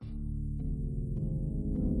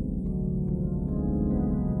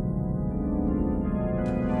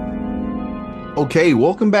Okay,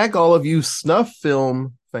 welcome back, all of you snuff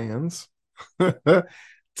film fans, to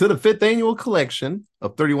the fifth annual collection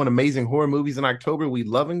of 31 amazing horror movies in October we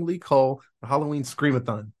lovingly call the Halloween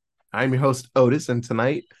Screamathon. I'm your host, Otis, and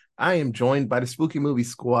tonight I am joined by the Spooky Movie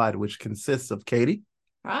Squad, which consists of Katie,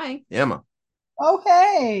 Hi. Emma, Oh,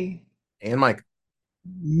 hey. and Mike.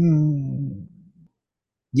 Mm.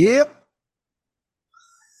 Yep.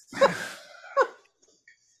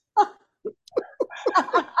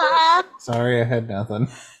 Sorry, I had nothing.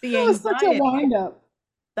 The That was such a anxiety. wind up.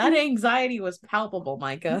 That anxiety was palpable,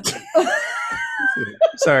 Micah.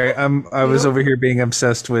 Sorry, I was over here being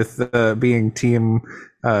obsessed with being team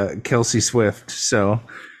Kelsey Swift. So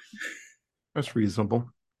That's reasonable.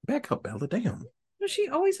 Back up, Bella. Damn. Well, she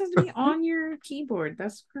always has to be on your keyboard.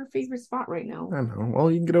 That's her favorite spot right now. I know.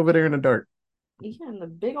 Well, you can get over there in the dark. Yeah, and the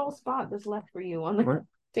big old spot that's left for you on the Right.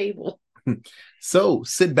 table. So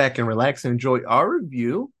sit back and relax and enjoy our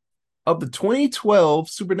review of the 2012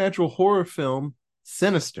 supernatural horror film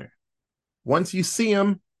Sinister. Once you see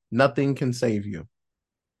him, nothing can save you.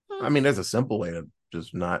 I mean, there's a simple way to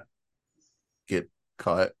just not get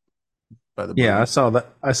caught by the yeah, boogie.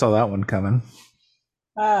 I saw that one coming.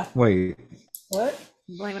 Wait, What?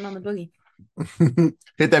 Blame it on the boogie.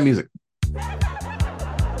 Hit that music.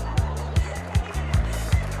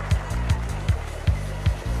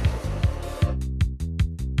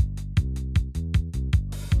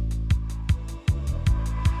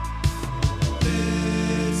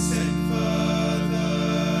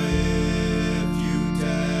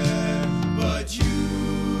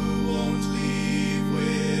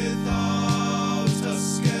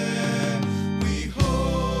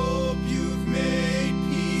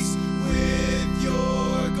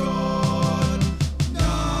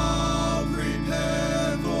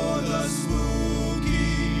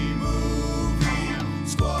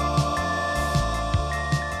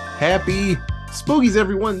 Happy Spookies,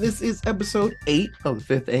 everyone. This is episode 8 of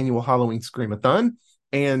the 5th annual Halloween Screamathon.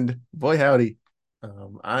 And boy, howdy,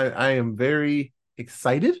 I am very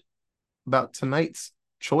excited about tonight's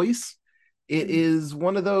choice. It is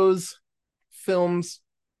one of those films,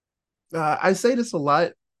 I say this a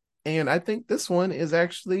lot, and I think this one is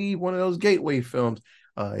actually one of those gateway films.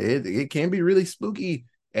 It can be really spooky,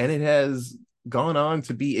 and it has gone on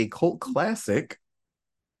to be a cult classic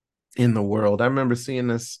in the world. I remember seeing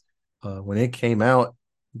this when it came out.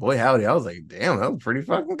 Boy, howdy, I was like, damn, that was pretty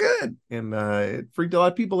fucking good. And it freaked a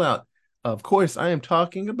lot of people out. Of course, I am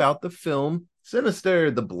talking about the film Sinister,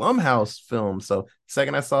 the Blumhouse film. So,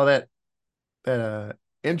 second I saw that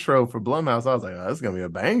intro for Blumhouse, I was like, oh, this is gonna be a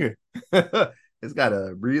banger. It's got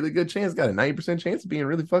a really good chance. It's got a 90% chance of being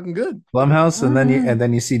really fucking good. Blumhouse, and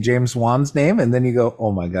then you see James Wan's name, and then you go,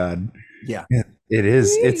 "Oh my god, Yeah, it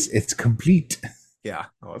is! It's complete." yeah.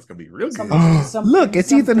 Oh, it's gonna be real good. Look,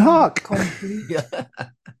 it's Ethan Hawke. Yeah.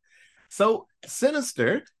 So,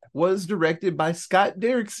 Sinister was directed by Scott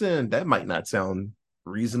Derrickson. That might not sound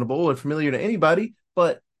reasonable or familiar to anybody,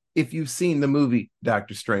 but if you've seen the movie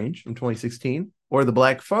Doctor Strange from 2016 or The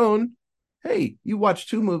Black Phone, hey, you watched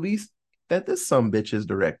two movies that this sumbitch is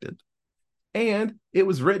directed. And it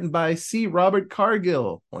was written by C. Robert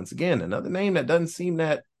Cargill. Once again, another name that doesn't seem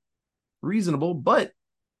that reasonable, but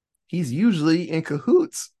he's usually in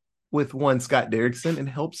cahoots with one Scott Derrickson and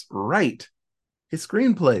helps write his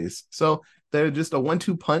screenplays. So they're just a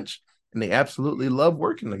 1-2 punch, and they absolutely love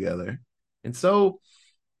working together. And so,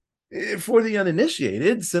 for the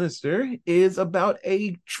uninitiated, Sinister is about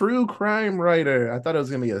a true crime writer. I thought it was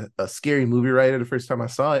going to be a scary movie writer the first time I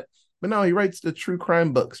saw it, but no, he writes the true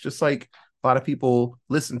crime books, just like a lot of people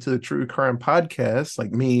listen to the true crime podcasts,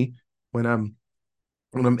 like me. When I'm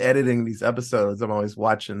editing these episodes, I'm always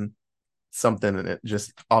watching something and it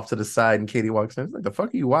just off to the side, and Katie walks in. It's like, the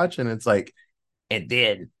fuck are you watching? And it's like, and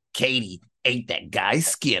then Katie ate that guy's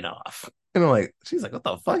skin off. And I'm like, she's like, what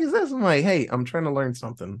the fuck is this? I'm like, hey, I'm trying to learn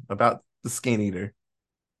something about the skin eater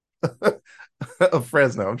of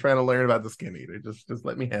Fresno. I'm trying to learn about the skin eater. Just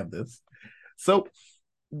let me have this. So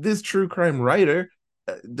this true crime writer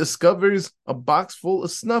discovers a box full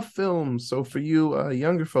of snuff films. So for you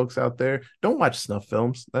younger folks out there, don't watch snuff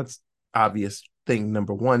films. That's obvious thing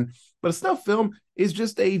number one. But a snuff film is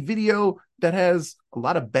just a video that has a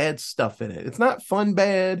lot of bad stuff in it. It's not fun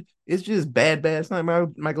bad. It's just bad. It's not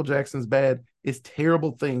Michael Jackson's bad. It's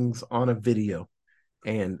terrible things on a video.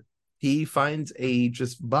 And he finds a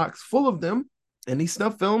just box full of them. And these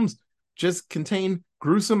snuff films just contain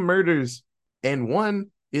gruesome murders. And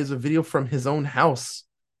one is a video from his own house.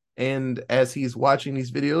 And as he's watching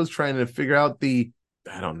these videos, trying to figure out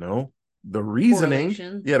I don't know, the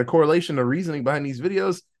reasoning. Yeah, the correlation, the reasoning behind these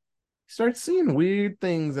videos, he starts seeing weird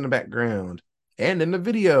things in the background and in the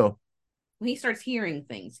video. when he starts hearing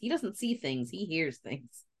things. He doesn't see things, he hears things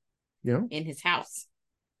You know, in his house.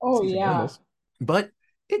 Oh sees yeah. animals. But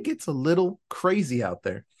it gets a little crazy out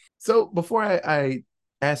there. So before I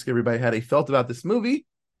ask everybody how they felt about this movie,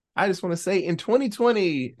 I just want to say in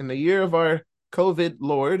 2020, in the year of our COVID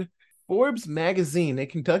Lord, Forbes magazine, they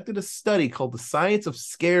conducted a study called the Science of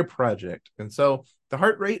Scare Project. And so the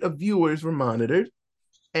heart rate of viewers were monitored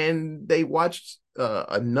and they watched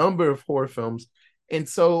a number of horror films. And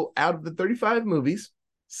so out of the 35 movies,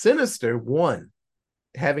 Sinister won,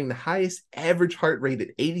 having the highest average heart rate at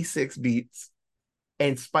 86 beats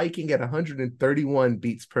and spiking at 131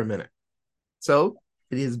 beats per minute. So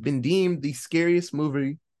it has been deemed the scariest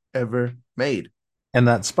movie ever made. And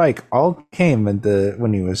that spike all came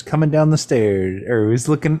when he was coming down the stairs, or he was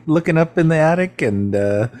looking up in the attic, and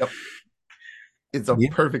Yep. It's a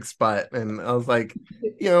Yep. perfect spot. And I was like,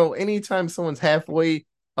 anytime someone's halfway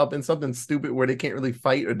up in something stupid where they can't really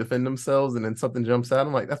fight or defend themselves and then something jumps out,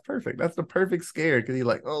 I'm like, that's perfect. That's the perfect scare, because you're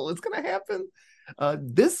like, oh, it's gonna happen.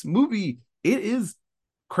 This movie, it is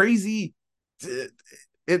crazy. It's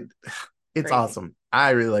Crazy. awesome.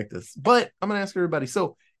 I really like this. But I'm gonna ask everybody.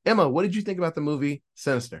 So, Emma, what did you think about the movie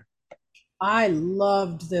Sinister? I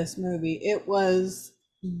loved this movie. It was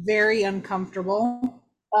very uncomfortable.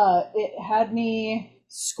 It had me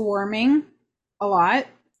squirming a lot.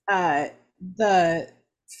 The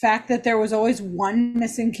fact that there was always one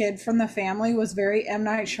missing kid from the family was very M.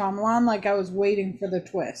 Night Shyamalan. Like, I was waiting for the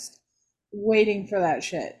twist, waiting for that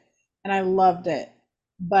shit. And I loved it.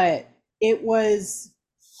 But it was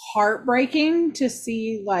heartbreaking to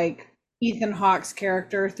see, like, Ethan Hawke's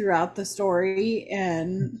character throughout the story,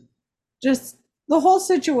 and just the whole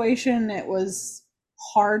situation. It was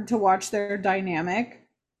hard to watch their dynamic,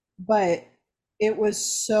 but it was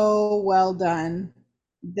so well done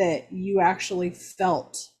that you actually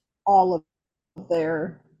felt all of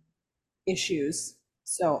their issues.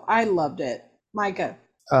 So I loved it. Micah.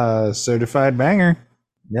 certified banger.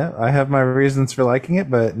 Yeah, I have my reasons for liking it,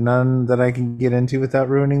 but none that I can get into without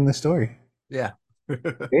ruining the story. Yeah.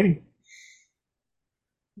 Katie.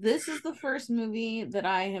 This is the first movie that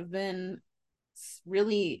I have been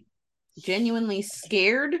really genuinely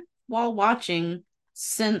scared while watching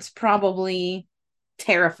since probably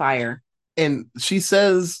Terrifier. And she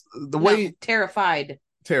says the way Terrified.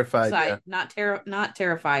 terrified. Side, Yeah. not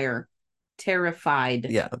Terrifier. Terrified.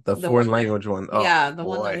 Yeah, the The foreign one- language one. Oh, yeah, the boy.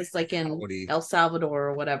 one that was like in Howdy. El Salvador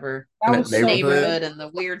or whatever. That In was that so neighborhood? good. And the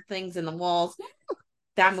weird things in the walls.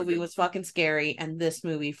 That movie was fucking scary, and this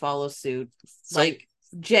movie follows suit. So Like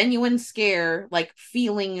genuine scare, like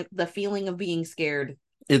the feeling of being scared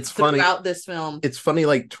it's funny. throughout this film. It's funny,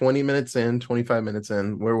 like 20 minutes in, 25 minutes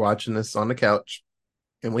in, we're watching this on the couch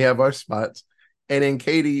and we have our spots. And then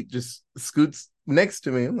Katie just scoots next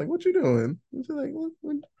to me. I'm like, what you doing? And she's like,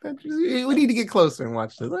 we need to get closer and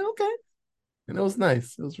watch this. I'm like, okay. And it was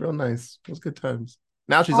nice. It was real nice. It was good times.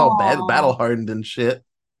 Now she's all Aw. battle hardened and shit.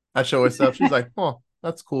 I show her stuff. She's like, oh,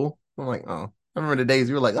 that's cool. I'm like, oh. I remember the days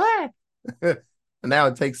you were like, ah. And now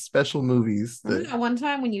it takes special movies. Remember that one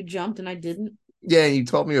time when you jumped and I didn't? Yeah, you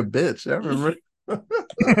told me a bitch. I remember.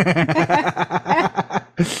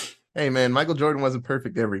 Hey, man, Michael Jordan wasn't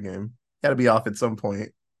perfect every game. Got to be off at some point.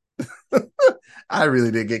 I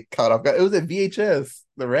really did get caught off guard. It was at VHS,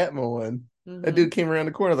 the Ratmo one. That dude came around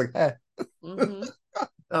the corner. I was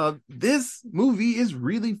like, this movie is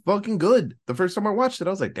really fucking good. The first time I watched it,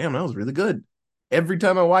 I was like, damn, that was really good. Every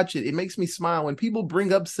time I watch it, it makes me smile. When people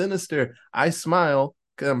bring up Sinister, I smile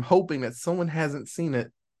because I'm hoping that someone hasn't seen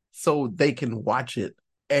it so they can watch it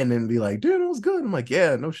and then be like, dude, it was good. I'm like,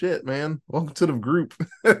 yeah, no shit, man. Welcome to the group.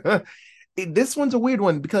 This one's a weird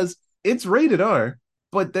one because it's rated R,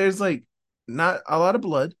 but there's like not a lot of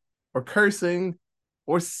blood or cursing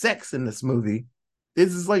or sex in this movie.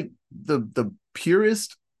 This is like the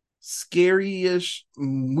purest, scary-ish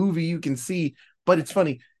movie you can see, but it's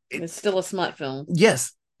funny. It's still a smut film.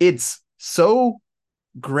 Yes, it's so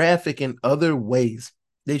graphic in other ways.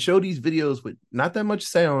 They show these videos with not that much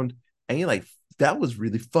sound, and you're like, that was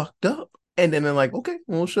really fucked up. And then they're like, okay,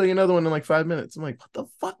 we'll show you another one in like 5 minutes. I'm like, what the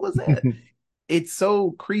fuck was that? It's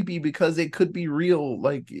so creepy because it could be real.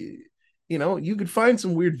 Like, you could find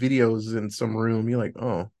some weird videos in some room. You're like,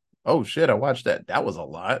 oh shit, I watched that. That was a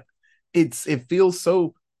lot. It feels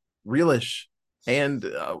so realish. And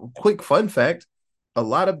quick fun fact, a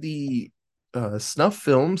lot of the snuff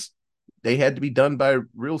films, they had to be done by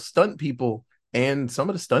real stunt people, and some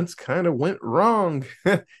of the stunts kind of went wrong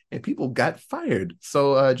and people got fired.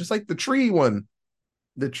 So just like the tree one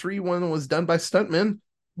was done by stuntmen,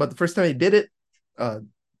 but the first time they did it,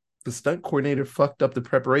 the stunt coordinator fucked up the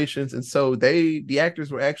preparations, and so the actors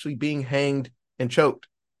were actually being hanged and choked.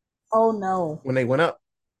 Oh no. when they went up,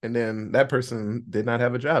 and then that person did not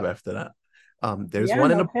have a job after that. There's Yeah,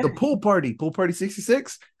 one in no the kidding. pool party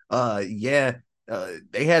 66. Yeah,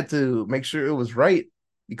 they had to make sure it was right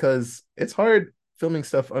because it's hard filming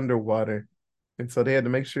stuff underwater, and so they had to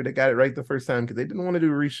make sure they got it right the first time because they didn't want to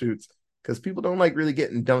do reshoots because people don't like really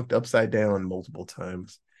getting dunked upside down multiple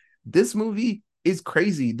times. This movie is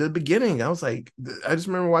crazy. The beginning, I was like, I just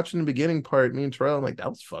remember watching the beginning part. Me and Terrell, I'm like, that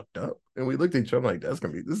was fucked up, and we looked at each other like, this is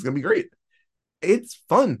gonna be great. It's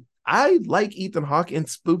fun. I like Ethan Hawke in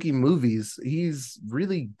spooky movies. He's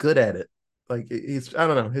really good at it. Like it's I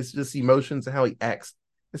don't know, his just emotions and how he acts.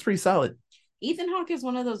 It's pretty solid. Ethan Hawke is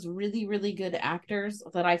one of those really, really good actors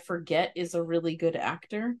that I forget is a really good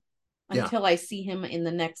actor Yeah. until I see him in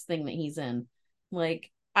the next thing that he's in.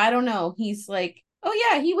 Like, I don't know. He's like,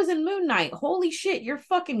 oh yeah, he was in Moon Knight. Holy shit, you're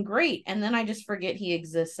fucking great. And then I just forget he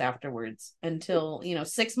exists afterwards until,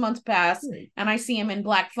 6 months pass and I see him in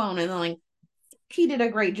Black Phone and then like, he did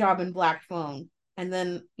a great job in Black Phone. And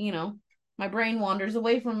then, my brain wanders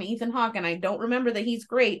away from Ethan Hawke and I don't remember that he's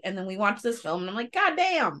great. And then we watch this film and I'm like, God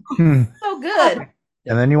damn, so good.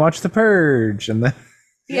 And then you watch The Purge, and then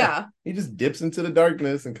Yeah. He just dips into the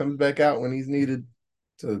darkness and comes back out when he's needed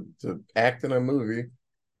to act in a movie.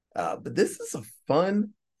 But this is a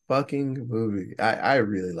fun fucking movie. I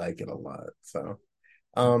really like it a lot. So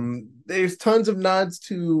there's tons of nods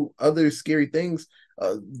to other scary things.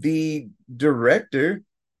 The director,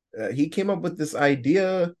 he came up with this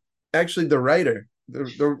idea. Actually, the writer,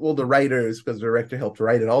 the writers, because the director helped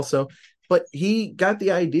write it also. But he got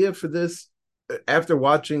the idea for this after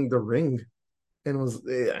watching The Ring, and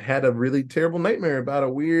had a really terrible nightmare about a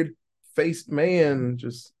weird faced man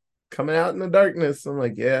just coming out in the darkness. I'm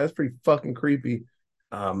like, yeah, that's pretty fucking creepy.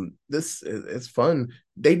 This is fun.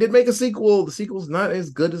 They did make a sequel. The sequel's not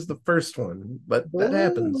as good as the first one, but that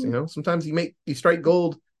happens. Sometimes you strike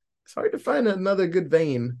gold. It's hard to find another good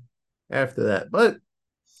vein after that. But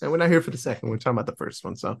and we're not here for the second. We're talking about the first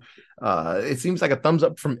one. So it seems like a thumbs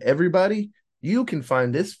up from everybody. You can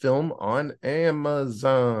find this film on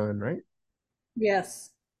Amazon, right? Yes.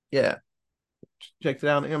 Yeah. Check it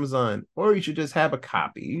out on Amazon. Or you should just have a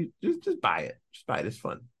copy. Just buy it. Just buy it. It's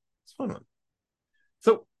fun. It's a fun one.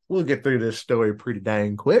 So we'll get through this story pretty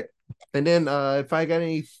dang quick. And then if I got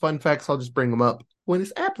any fun facts, I'll just bring them up when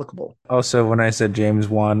it's applicable. also when I said James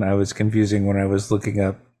Wan, I was confusing when I was looking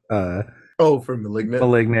up For Malignant.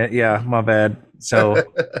 Malignant. Yeah, my bad. So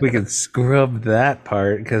we can scrub that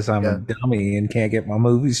part because I'm a dummy and can't get my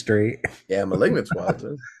movie straight. Yeah, Malignant's wild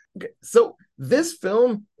too. Okay, so this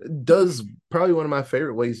film does probably one of my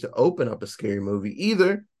favorite ways to open up a scary movie.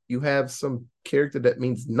 Either you have some character that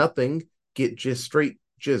means nothing get just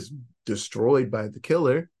destroyed by the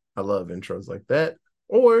killer. I love intros like that.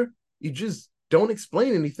 Or you just don't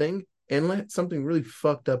explain anything and let something really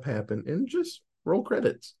fucked up happen and just roll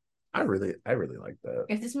credits. I really like that.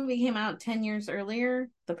 If this movie came out 10 years earlier,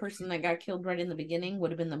 the person that got killed right in the beginning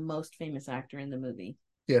would have been the most famous actor in the movie.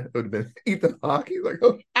 Yeah, it would have been Ethan Hawke. He's like,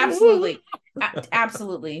 oh. Absolutely.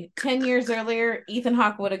 Absolutely. 10 years earlier, Ethan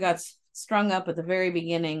Hawke would have got strung up at the very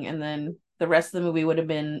beginning, and then the rest of the movie would have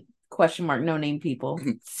been question mark no name people.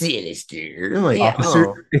 Sinister. Like, Yeah.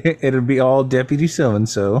 Officer, it'd be all Deputy so and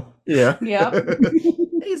so. Yeah. Yep.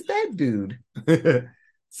 It's that dude.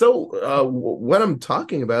 So what I'm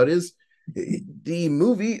talking about is the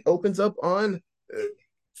movie opens up on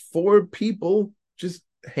 4 people just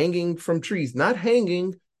hanging from trees. Not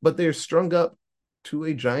hanging, but they're strung up to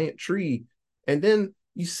a giant tree. And then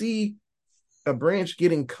you see a branch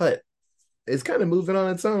getting cut. It's kind of moving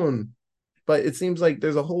on its own. But it seems like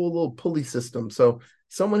there's a whole little pulley system. So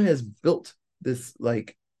someone has built this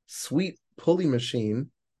like sweet pulley machine.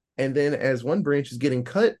 And then as one branch is getting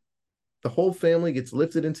cut, the whole family gets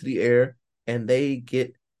lifted into the air and they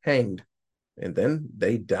get hanged. And then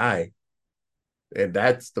they die. And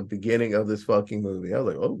that's the beginning of this fucking movie. I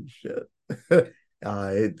was like, oh shit.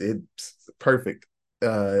 It's perfect.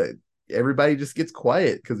 Everybody just gets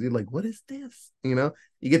quiet because you're like, what is this? You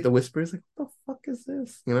get the whispers like, what the fuck is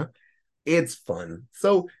this? It's fun.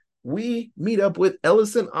 So we meet up with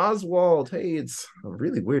Ellison Oswald. Hey, it's a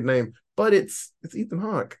really weird name, but it's Ethan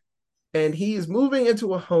Hawke. And he's moving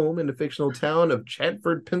into a home in the fictional town of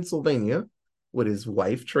Chatford, Pennsylvania, with his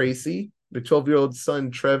wife, Tracy, their 12-year-old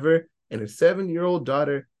son, Trevor, and her 7-year-old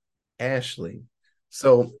daughter, Ashley.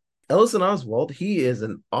 So Ellison Oswald, he is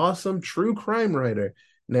an awesome true crime writer.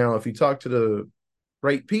 Now, if you talk to the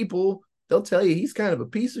right people, they'll tell you he's kind of a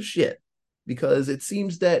piece of shit because it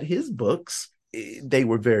seems that his books, they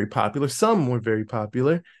were very popular. Some were very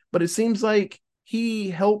popular, but it seems like he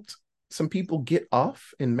helped some people get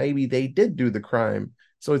off and maybe they did do the crime.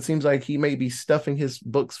 So it seems like he may be stuffing his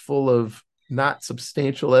books full of not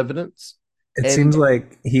substantial evidence. It And seems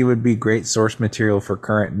like he would be great source material for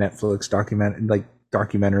current Netflix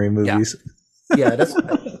documentary yeah, movies. yeah, that's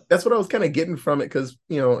what I was kind of getting from it, because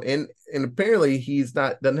and apparently he's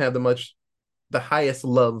not doesn't have the highest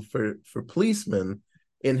love for policemen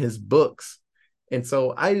in his books. And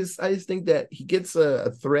so I just think that he gets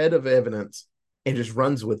a thread of evidence and just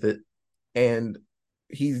runs with it. And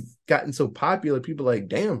he's gotten so popular, people are like,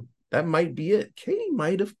 damn, that might be it. Katie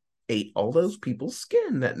might have ate all those people's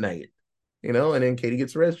skin that night, and then Katie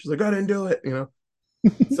gets arrested. She's like, I didn't do it.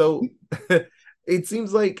 So it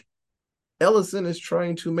seems like Ellison is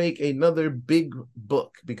trying to make another big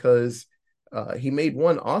book, because he made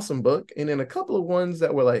one awesome book and then a couple of ones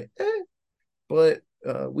that were like, but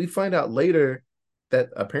we find out later that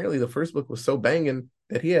apparently the first book was so banging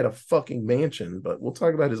that he had a fucking mansion. But we'll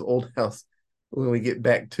talk about his old house when we get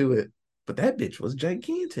back to it. But that bitch was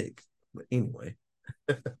gigantic. But anyway,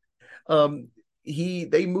 um,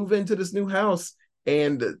 they move into this new house,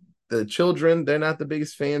 and the children, they're not the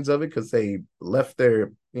biggest fans of it because they left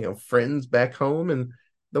their friends back home, and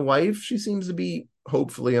the wife, she seems to be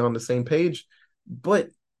hopefully on the same page. But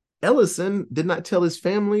Ellison did not tell his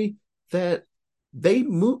family that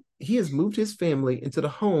he has moved his family into the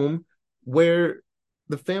home where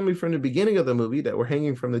the family from the beginning of the movie that were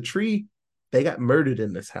hanging from the tree, they got murdered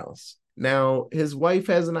in this house. Now his wife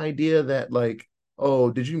has an idea that, like,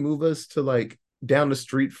 oh, did you move us to like down the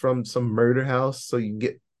street from some murder house so you can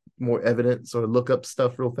get more evidence or look up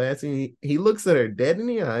stuff real fast? And he looks at her dead in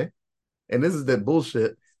the eye, and this is that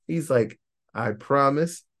bullshit. He's like, I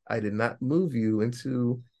promise I did not move you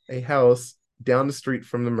into a house down the street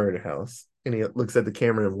from the murder house. And he looks at the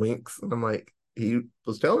camera and winks. And I'm like, he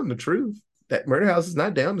was telling the truth. That murder house is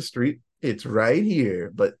not down the street. It's right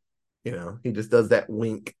here. But, he just does that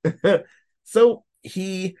wink. So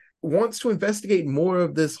he wants to investigate more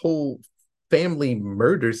of this whole family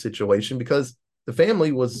murder situation, because the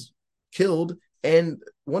family was killed and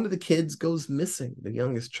one of the kids goes missing, the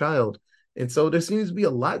youngest child. And so there seems to be a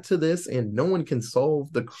lot to this, and no one can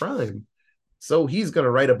solve the crime. So he's going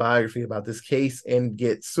to write a biography about this case and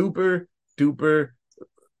get super duper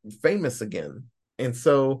famous again. And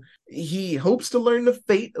so he hopes to learn the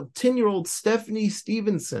fate of 10-year-old Stephanie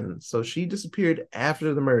Stevenson. So she disappeared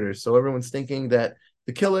after the murder. So everyone's thinking that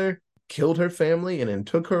the killer killed her family and then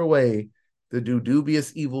took her away to do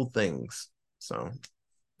dubious evil things. So,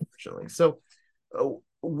 unfortunately. So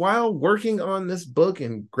while working on this book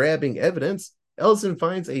and grabbing evidence, Ellison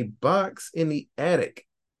finds a box in the attic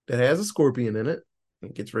that has a scorpion in it.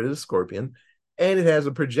 It gets rid of the scorpion. And it has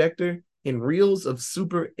a projector and reels of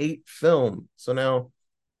Super 8 film. So now,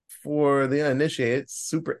 for the uninitiated,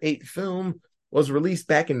 Super 8 film was released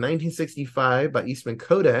back in 1965 by Eastman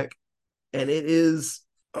Kodak. And it is,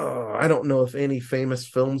 I don't know if any famous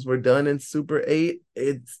films were done in Super 8.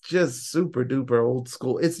 It's just super duper old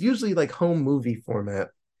school. It's usually like home movie format.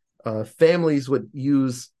 Families would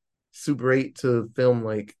use Super 8 to film,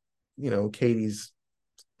 like, Katie's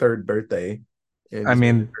third birthday. And I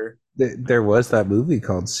mean, there was that movie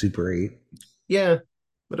called Super 8. Yeah,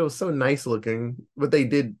 but it was so nice looking. But they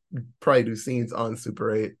did probably do scenes on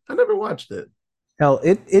Super 8. I never watched it. Hell,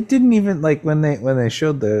 it didn't even, like, when they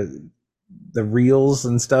showed the reels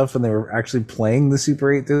and stuff and they were actually playing the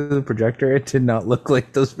Super 8 through the projector, it did not look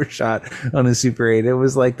like those were shot on a Super 8. It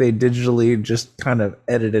was like they digitally just kind of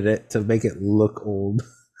edited it to make it look old.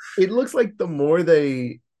 It looks like the more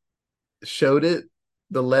they showed it,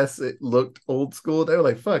 the less it looked old school. They were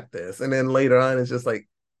like, fuck this. And then later on, it's just like,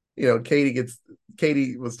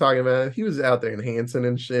 Katie was talking about it. He was out there enhancing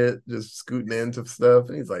and shit, just scooting into stuff.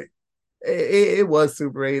 And he's like, it was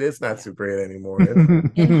Super 8. It's not Super 8 anymore.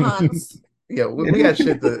 Enhance. Yeah, we got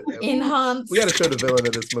shit to Enhance. We got to show the villain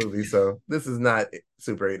of this movie. So this is not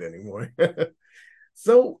Super 8 anymore.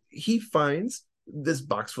 So he finds this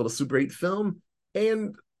box full of Super 8 film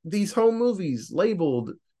and these home movies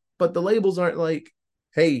labeled, but the labels aren't like,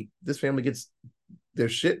 hey, this family gets their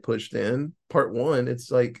shit pushed in, part 1.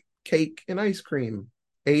 It's like cake and ice cream,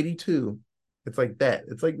 82. It's like that.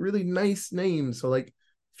 It's like really nice names. So like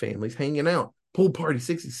families hanging out, pool party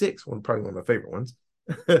 66, probably one of my favorite ones.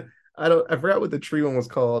 I forgot what the tree one was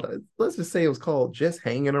called. Let's just say it was called Just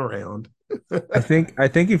Hanging Around. I think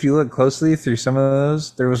if you look closely through some of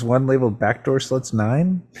those, there was one labeled Backdoor Slits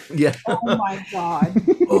 9. Yeah. Oh my god.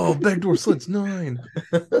 Oh, Backdoor Slits 9.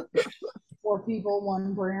 4 people,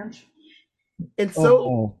 1 branch. And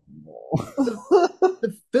so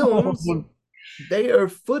the films, they are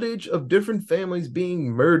footage of different families being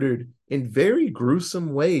murdered in very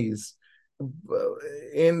gruesome ways.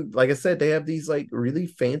 And like I said, they have these like really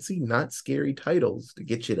fancy, not scary titles to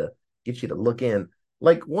get you to look in.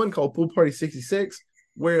 Like one called Pool Party 66,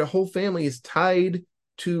 where a whole family is tied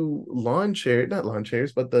to lawn chair, not lawn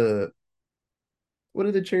chairs, but the what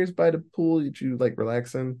are the chairs by the pool that you like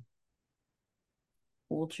relax in?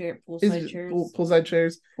 Is Poolside it chairs, poolside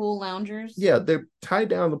chairs? pool loungers. Yeah, they're tied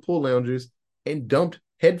down the pool loungers and dumped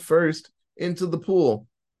head first into the pool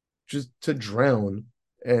just to drown.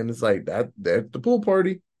 And it's like that that's the pool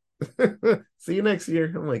party. See you next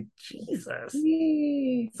year. I'm like, Jesus.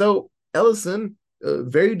 Yay. So Ellison,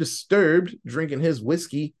 very disturbed, drinking his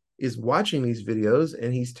whiskey, is watching these videos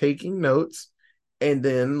and he's taking notes. And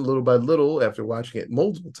then, little by little, after watching it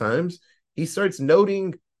multiple times, he starts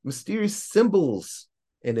noting mysterious symbols.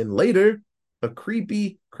 And then later, a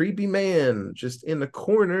creepy, creepy man just in the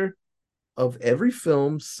corner of every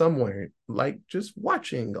film somewhere, like just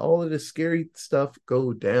watching all of this scary stuff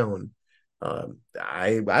go down.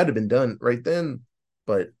 I'd have been done right then,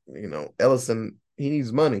 but Ellison, he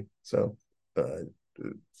needs money, so uh,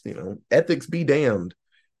 ethics be damned.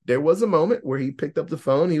 There was a moment where he picked up the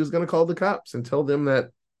phone. He was going to call the cops and tell them that,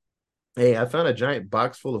 hey, I found a giant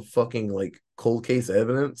box full of fucking like cold case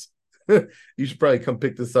evidence. You should probably come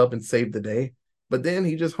pick this up and save the day. But then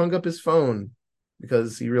he just hung up his phone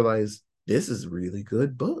because he realized this is a really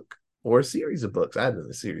good book or a series of books. I'd done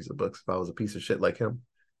a series of books if I was a piece of shit like him.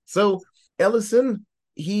 So Ellison,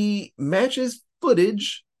 he matches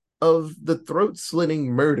footage of the throat slitting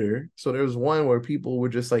murder. So there was one where people were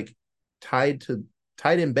just like tied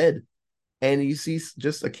in bed, and you see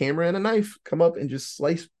just a camera and a knife come up and just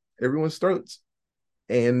slice everyone's throats.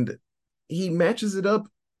 And he matches it up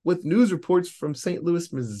with news reports from St.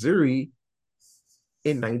 Louis, Missouri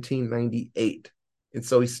in 1998. And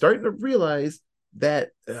so he's starting to realize that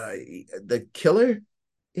the killer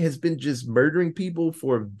has been just murdering people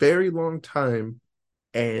for a very long time,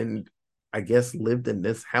 and I guess lived in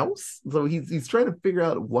this house. So he's trying to figure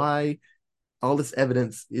out why all this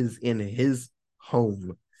evidence is in his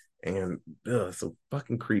home. And so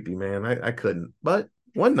fucking creepy, man. I couldn't. But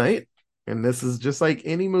one night, and this is just like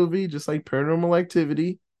any movie, just like Paranormal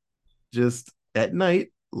Activity, just at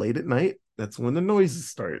night, late at night, that's when the noises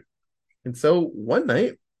start. And so one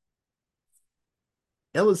night,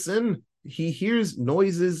 Ellison, he hears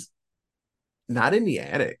noises not in the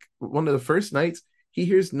attic. One of the first nights, he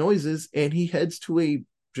hears noises and he heads to a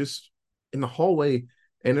just in the hallway,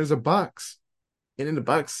 and there's a box. And then the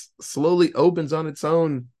box slowly opens on its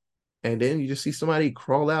own. And then you just see somebody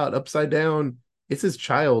crawl out upside down. It's his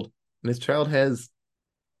child. And his child has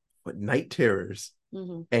night terrors,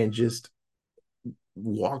 and just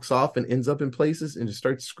walks off and ends up in places and just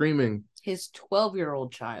starts screaming. His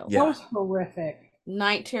 12-year-old child. Yeah. That was horrific.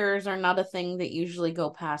 Night terrors are not a thing that usually go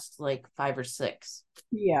past like 5 or 6.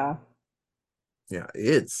 Yeah. Yeah,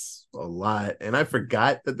 it's a lot. And I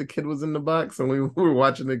forgot that the kid was in the box, and we were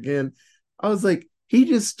watching again. I was like, he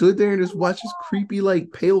just stood there and just watched this creepy,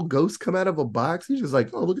 like, pale ghost come out of a box. He's just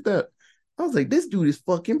like, oh, look at that. I was like, this dude is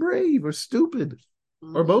fucking brave or stupid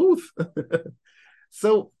or both.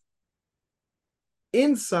 So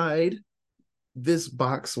inside this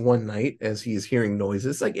box one night, as he is hearing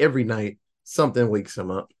noises, like every night, something wakes him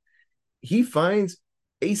up. He finds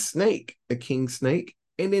a snake, a king snake,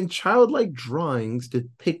 and then childlike drawings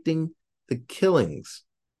depicting the killings.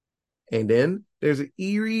 And then there's an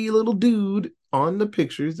eerie little dude on the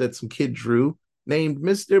pictures that some kid drew named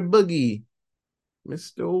Mr. Boogie.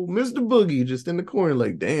 Mr. Boogie just in the corner,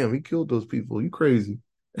 like, damn, he killed those people. You crazy.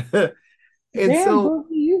 And damn, so Boogie,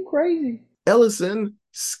 you crazy. Ellison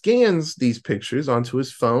scans these pictures onto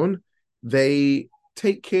his phone. They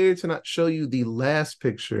take care to not show you the last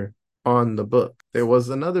picture on the book. There was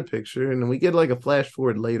another picture, and we get like a flash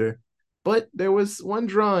forward later. But there was one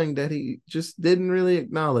drawing that he just didn't really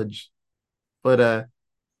acknowledge. But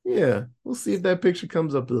yeah, we'll see if that picture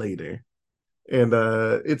comes up later. And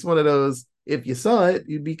it's one of those, if you saw it,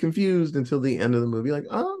 you'd be confused until the end of the movie, like,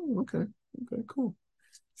 oh, okay, cool.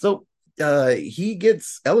 So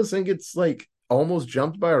Ellison gets like almost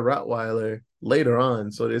jumped by a Rottweiler later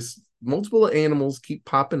on. So there's multiple animals keep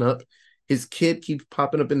popping up. His kid keeps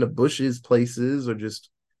popping up in the bushes places or just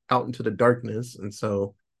out into the darkness. And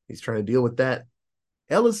so he's trying to deal with that.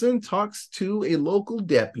 Ellison talks to a local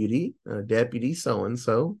deputy, Deputy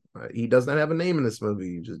so-and-so. He does not have a name in this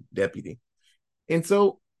movie, just deputy. And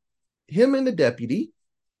so him and the deputy,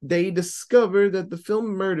 they discover that the film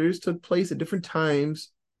murders took place at different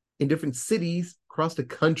times in different cities across the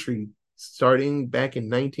country, starting back in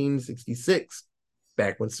 1966,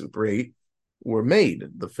 back when Super 8 were made.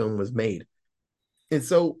 The film was made. And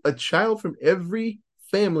so a child from every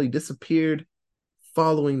family disappeared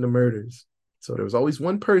following the murders. So there was always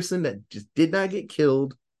one person that just did not get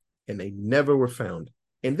killed, and they never were found.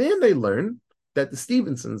 And then they learned that the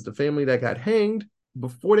Stevensons, the family that got hanged,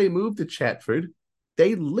 before they moved to Chatford,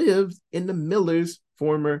 they lived in the Miller's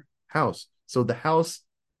former house. So the house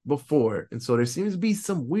before. And so there seems to be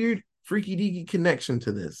some weird freaky deaky connection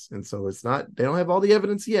to this. And so it's not, they don't have all the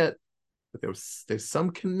evidence yet, but there's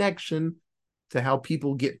some connection to how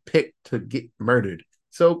people get picked to get murdered.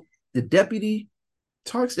 So the deputy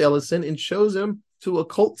talks to Ellison and shows him to a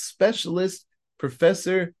cult specialist,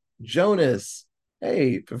 Professor Jonas.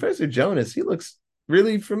 Hey, Professor Jonas, he looks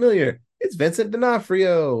really familiar. It's Vincent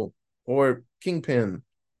D'Onofrio, or Kingpin,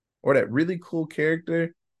 or that really cool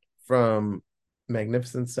character from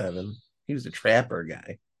Magnificent Seven. He was a trapper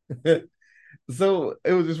guy. So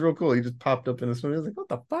it was just real cool. He just popped up in this movie. I was like, what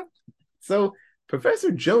the fuck? So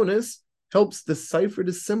Professor Jonas helps decipher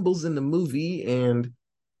the symbols in the movie, and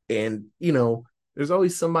there's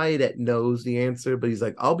always somebody that knows the answer, but he's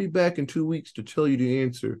like, I'll be back in 2 weeks to tell you the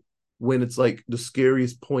answer when it's like the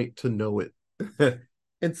scariest point to know it.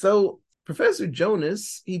 And so Professor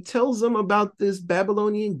Jonas, he tells them about this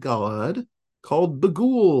Babylonian god called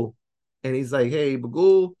Bagul. And he's like, hey,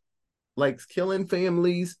 Bagul likes killing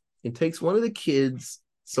families and takes one of the kids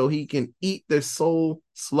so he can eat their soul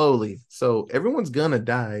slowly. So everyone's gonna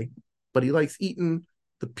die, but he likes eating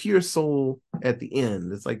the pure soul at the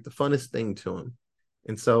end. It's like the funnest thing to him.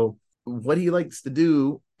 And so what he likes to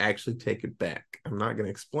do, actually take it back. I'm not going to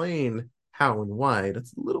explain how and why.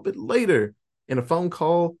 That's a little bit later in a phone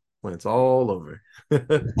call when it's all over.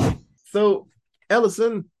 So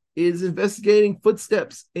Ellison is investigating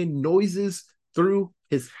footsteps and noises through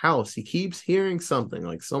his house. He keeps hearing something,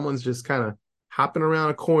 like someone's just kind of hopping around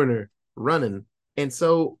a corner, running. And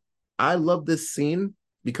so I love this scene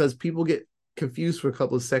because people get confused for a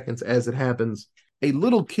couple of seconds as it happens. A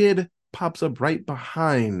little kid pops up right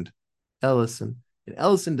behind Ellison, and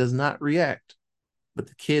Ellison does not react, but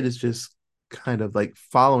the kid is just kind of like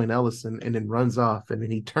following Ellison and then runs off, and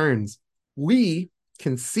then he turns. We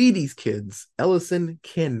can see these kids. Ellison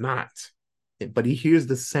cannot, but he hears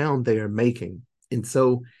the sound they are making. And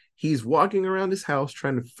so he's walking around his house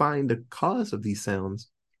trying to find the cause of these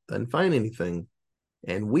sounds, doesn't find anything.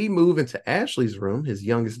 And we move into Ashley's room, his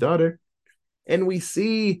youngest daughter, and we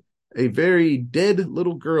see a very dead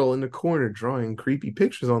little girl in the corner drawing creepy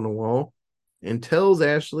pictures on the wall, and tells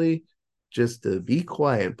Ashley just to be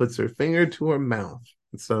quiet, puts her finger to her mouth.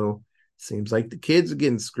 And so seems like the kids are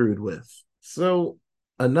getting screwed with. So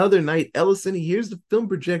another night, Ellison, he hears the film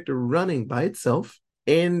projector running by itself,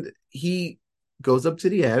 and he goes up to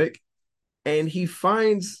the attic and he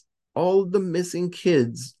finds all the missing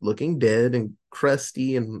kids looking dead and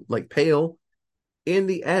crusty and like pale in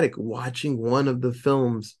the attic watching one of the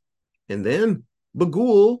films. And then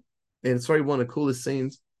Bagul, and it's probably one of the coolest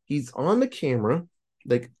scenes, he's on the camera,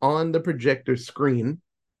 like on the projector screen,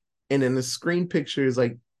 and then the screen picture is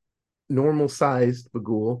like normal sized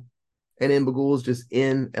Bagul, and then Bagul is just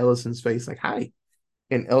in Ellison's face, like, hi.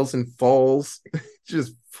 And Ellison falls,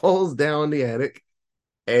 just falls down the attic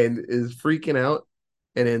and is freaking out.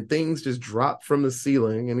 And then things just drop from the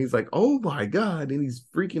ceiling, and he's like, oh my God. And he's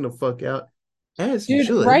freaking the fuck out, as he Dude,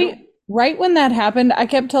 should. right when that happened, I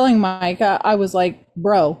kept telling Micah, I was like,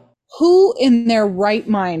 bro, who in their right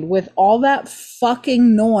mind with all that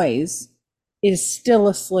fucking noise is still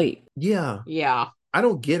asleep? Yeah. Yeah. I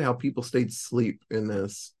don't get how people stayed asleep in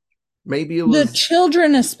this. Maybe it The was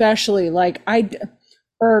children especially,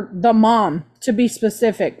 or the mom, to be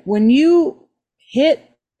specific, when you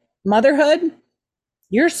hit motherhood,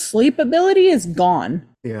 your sleep ability is gone.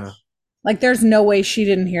 yeah. Like, there's no way she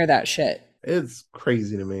didn't hear that shit. It's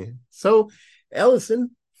crazy to me. So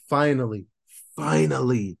Ellison finally,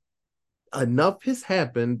 enough has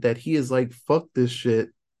happened that he is like, fuck this shit.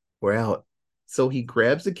 We're out. So he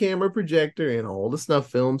grabs the camera projector and all the snuff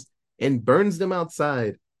films and burns them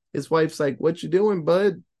outside. His wife's like, what you doing,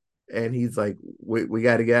 bud? And he's like, we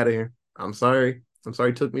got to get out of here. I'm sorry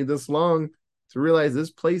it took me this long to realize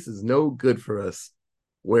this place is no good for us.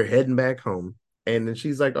 We're heading back home. And then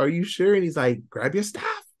she's like, are you sure? And he's like, grab your stuff.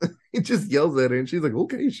 He just yells at her, and she's like,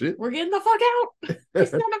 okay, shit. We're getting the fuck out.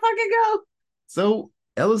 It's time to fucking go. So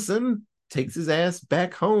Ellison takes his ass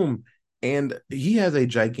back home, and he has a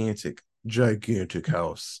gigantic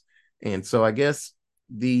house. And so I guess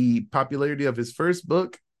the popularity of his first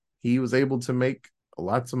book, he was able to make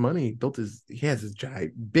lots of money. He has his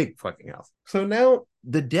big fucking house. So now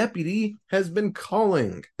the deputy has been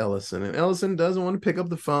calling Ellison, and Ellison doesn't want to pick up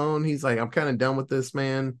the phone. He's like, I'm kind of done with this,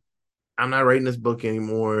 man. I'm not writing this book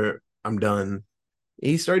anymore. I'm done.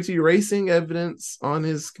 He starts erasing evidence on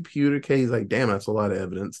his computer case. He's like, damn, that's a lot of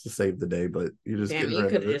evidence to save the day, but you're just Damn, getting you rid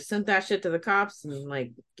could of have it. just sent that shit to the cops and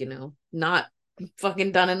like, not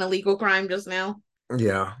fucking done an illegal crime just now.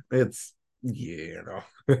 Yeah, it's no.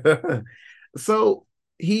 So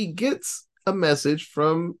he gets a message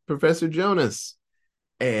from Professor Jonas,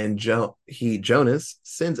 and Jonas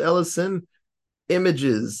sends Ellison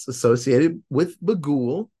images associated with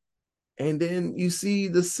Bagul, and then you see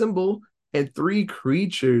the symbol and three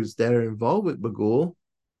creatures that are involved with Bagul: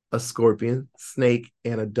 a scorpion, snake,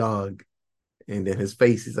 and a dog. And then his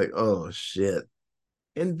face, he's like, oh shit.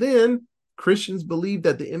 And then Christians believe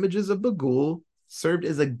that the images of Bagul served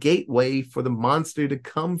as a gateway for the monster to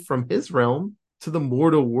come from his realm to the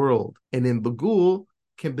mortal world. And then Bagul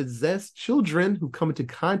can possess children who come into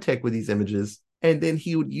contact with these images, and then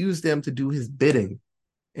he would use them to do his bidding.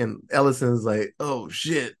 And Ellison is like, oh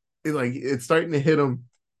shit. It's starting to hit him.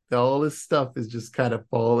 All this stuff is just kind of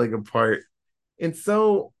falling apart. And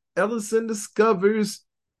so Ellison discovers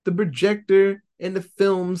the projector and the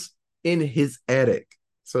films in his attic.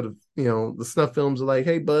 So the snuff films are like,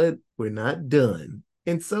 hey bud, we're not done.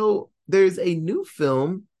 And so there's a new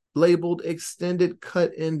film labeled extended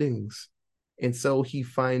cut endings. And so he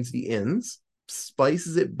finds the ends,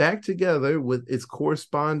 splices it back together with its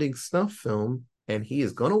corresponding snuff film, and he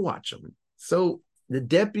is going to watch them. So the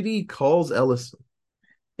deputy calls Ellison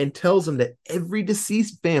and tells him that every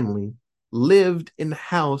deceased family lived in the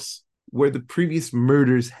house where the previous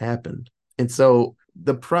murders happened. And so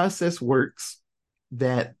the process works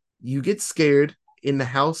that you get scared in the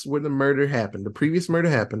house where the previous murder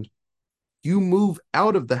happened, you move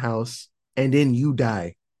out of the house, and then you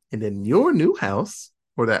die. And then your new house,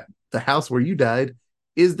 or the house where you died,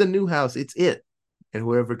 is the new house. It's it. And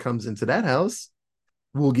whoever comes into that house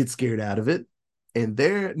will get scared out of it. And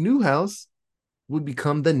their new house would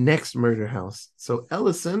become the next murder house. So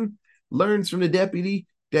Ellison learns from the deputy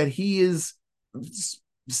that he is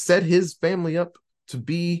set his family up to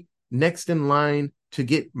be next in line to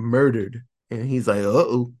get murdered. And he's like,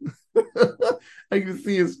 uh-oh. I can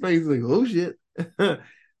see his face like, oh shit.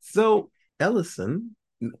 So Ellison,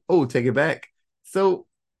 take it back. So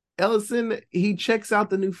Ellison, he checks out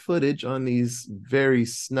the new footage on these very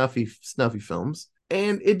snuffy films,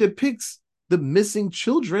 and it depicts the missing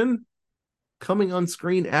children coming on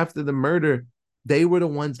screen after the murder. They were the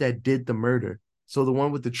ones that did the murder. So the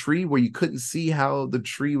one with the tree where you couldn't see how the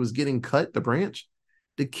tree was getting cut, the branch,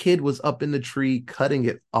 the kid was up in the tree cutting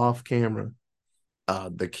it off camera.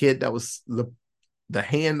 The kid that was the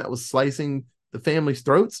hand that was slicing the family's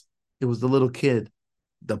throats, it was the little kid.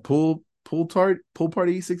 The pool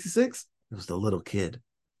party 66, it was the little kid.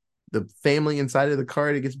 The family inside of the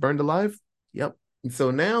car that gets burned alive, yep. And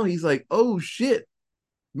so now he's like, oh shit,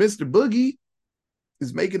 Mr. Boogie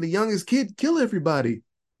is making the youngest kid kill everybody.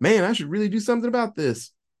 Man, I should really do something about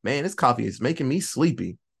this. Man, this coffee is making me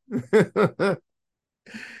sleepy.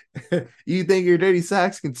 You think your dirty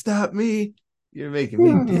socks can stop me? You're making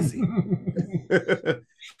me dizzy.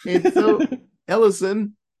 And so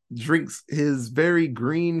Ellison drinks his very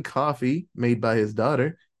green coffee made by his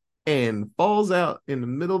daughter and falls out in the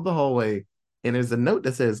middle of the hallway. And there's a note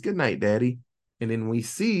that says, good night, Daddy. And then we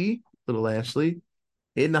see little Ashley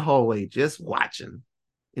in the hallway just watching.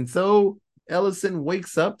 And so Ellison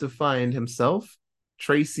wakes up to find himself,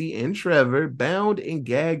 Tracy, and Trevor bound and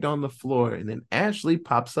gagged on the floor. And then Ashley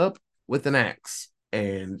pops up with an axe.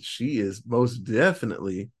 And she is most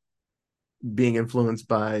definitely being influenced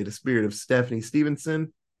by the spirit of Stephanie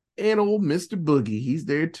Stevenson and old Mr. Boogie. He's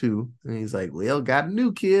there too. And he's like, well, got a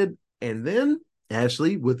new kid. And then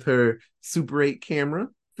Ashley, with her Super 8 camera,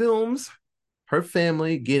 films her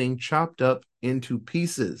family getting chopped up into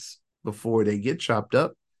pieces. Before they get chopped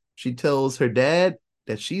up, she tells her dad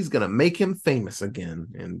that she's going to make him famous again.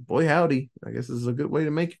 And boy, howdy, I guess this is a good way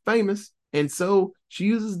to make you famous. And so she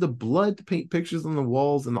uses the blood to paint pictures on the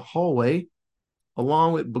walls in the hallway,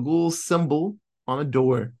 along with Bagul's symbol on a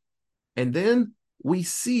door. And then we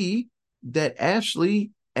see that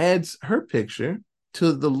Ashley adds her picture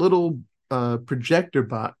to the little projector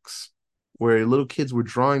box where little kids were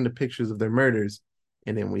drawing the pictures of their murders.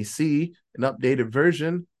 And then we see an updated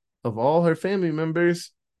version of all her family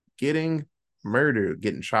members getting murdered,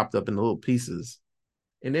 getting chopped up into little pieces.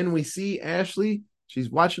 And then we see Ashley, she's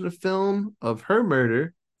watching a film of her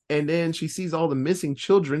murder, and then she sees all the missing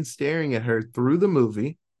children staring at her through the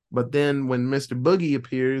movie. But then when Mr. Boogie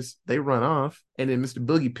appears, they run off, and then Mr.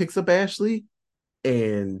 Boogie picks up Ashley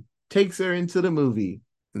and takes her into the movie.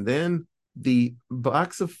 And then the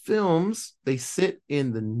box of films, they sit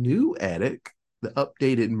in the new attic, the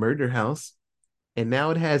updated murder house, and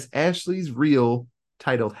now it has Ashley's reel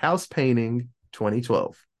titled House Painting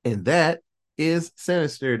 2012. And that is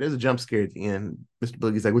Sinister. There's a jump scare at the end. Mr.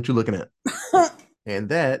 Boogie's like, what you looking at? And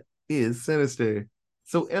that is Sinister.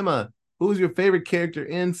 So, Emma, who's your favorite character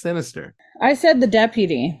in Sinister? I said the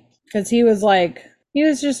deputy because he was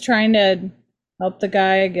just trying to help the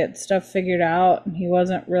guy get stuff figured out, and he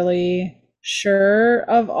wasn't really sure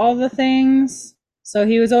of all the things. So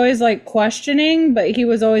he was always like questioning, but he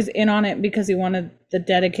was always in on it because he wanted the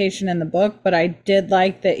dedication in the book. But I did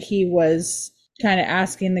like that he was kind of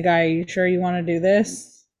asking the guy, "Are you sure you want to do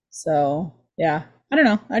this?" So yeah, I don't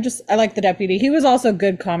know. I like the deputy. He was also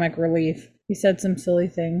good comic relief. He said some silly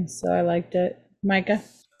things, so I liked it. Micah?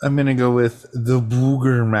 I'm gonna go with the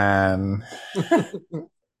Booger Man.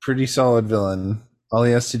 Pretty solid villain. All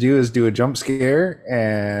he has to do is do a jump scare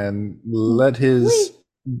and let his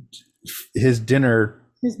dinner,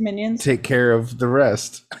 his minions, take care of the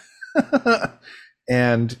rest.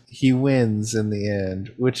 And he wins in the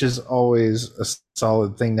end, which is always a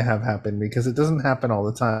solid thing to have happen because it doesn't happen all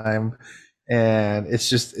the time. And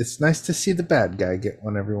it's nice to see the bad guy get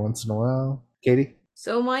one every once in a while. Katie?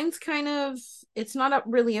 So mine's it's not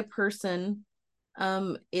really a person.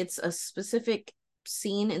 It's a specific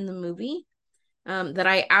scene in the movie that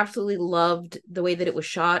I absolutely loved the way that it was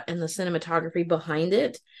shot and the cinematography behind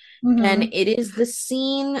it. Mm-hmm. And it is the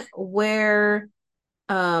scene where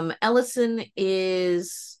Ellison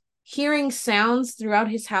is hearing sounds throughout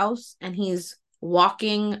his house and he's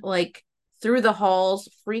walking like through the halls,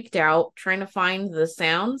 freaked out, trying to find the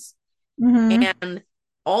sounds. Mm-hmm. And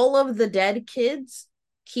all of the dead kids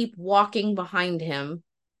keep walking behind him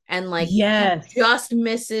and like he just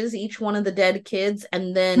misses each one of the dead kids,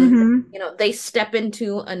 and then they step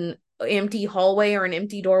into an empty hallway or an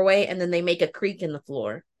empty doorway, and then they make a creak in the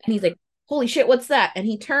floor, and he's like, holy shit, what's that? And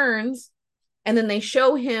he turns, and then they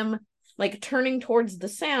show him like turning towards the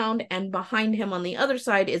sound, and behind him on the other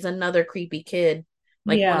side is another creepy kid,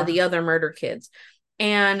 like one of the other murder kids.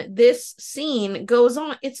 And this scene goes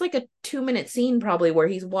on. It's like a 2-minute scene probably where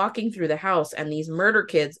he's walking through the house and these murder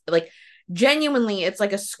kids, like genuinely, it's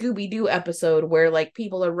like a Scooby-Doo episode where like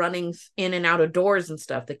people are running in and out of doors and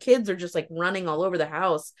stuff. The kids are just like running all over the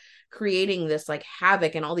house, creating this like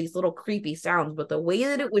havoc and all these little creepy sounds. But the way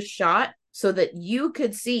that it was shot so that you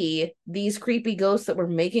could see these creepy ghosts that were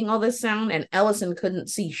making all this sound and Ellison couldn't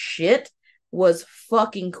see shit was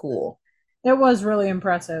fucking cool. It was really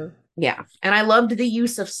impressive. Yeah, and I loved the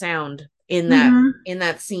use of sound in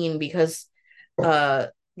that scene because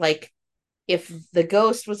like if the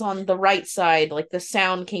ghost was on the right side, like the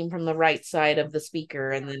sound came from the right side of the speaker,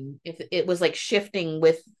 and then if it was like shifting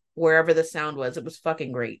with wherever the sound was, it was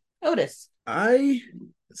fucking great. Otis?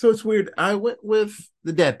 So it's weird. I went with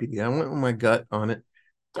the deputy. I went with my gut on it.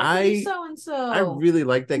 Deputy so-and-so. I really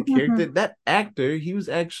like that character. That actor, he was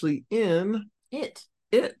actually in It.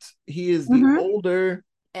 He is the older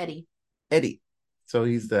Eddie. So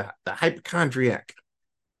he's the hypochondriac.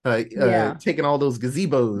 Taking all those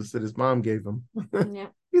gazebos that his mom gave him. Yeah.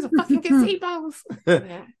 He's a fucking gazebos.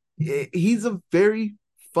 Yeah. He's a very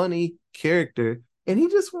funny character, and he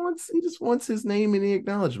just wants his name in the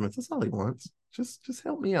acknowledgments. That's all he wants. Just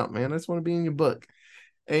help me out, man. I just want to be in your book.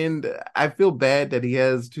 And I feel bad that he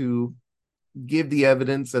has to give the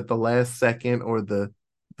evidence at the last second, or the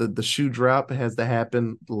shoe drop has to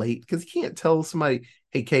happen late, because he can't tell somebody,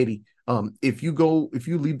 hey Katie, if you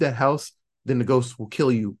leave that house, then the ghost will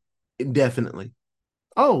kill you indefinitely.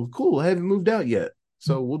 Oh, cool. I haven't moved out yet,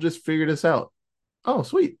 so we'll just figure this out. Oh,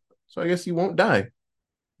 sweet. So I guess you won't die.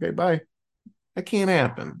 Okay, bye. That can't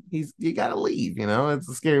happen. You gotta leave, it's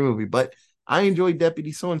a scary movie. But I enjoyed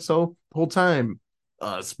Deputy So-and-so the whole time.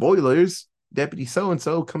 Spoilers, Deputy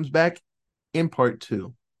So-and-so comes back in part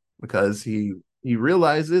 2 because he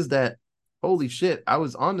realizes that, holy shit, I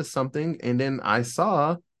was onto something, and then I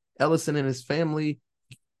saw Ellison and his family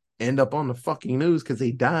end up on the fucking news because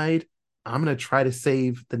they died. I'm going to try to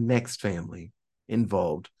save the next family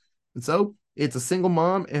involved. And so it's a single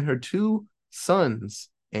mom and her 2 sons.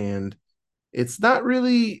 And it's not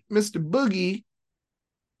really Mr. Boogie,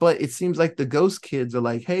 but it seems like the ghost kids are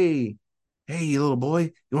like, hey, little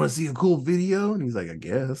boy, you want to see a cool video? And he's like, I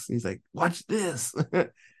guess. He's like, watch this.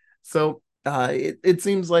 So it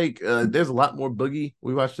seems like there's a lot more Boogie.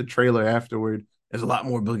 We watched the trailer afterward. There's a lot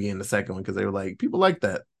more Boogie in the second one because they were like, people like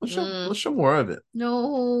that. Let's show more of it.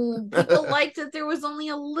 No, people liked that there was only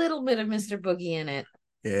a little bit of Mr. Boogie in it.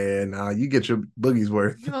 Yeah, nah, you get your Boogie's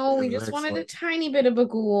worth. No, we just wanted a tiny bit of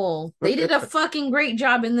Bagul. They did a fucking great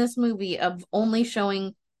job in this movie of only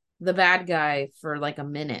showing the bad guy for like a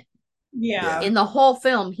minute. Yeah. In the whole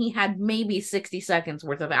film, he had maybe 60 seconds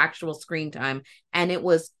worth of actual screen time, and it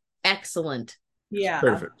was excellent. Yeah.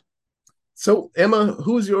 Perfect. So, Emma,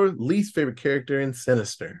 who's your least favorite character in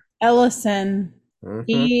Sinister? Ellison, Mm-hmm.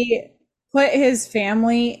 he put his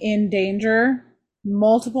family in danger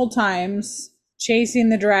multiple times, chasing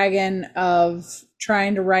the dragon of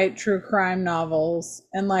trying to write true crime novels.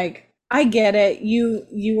 And like, I get it. You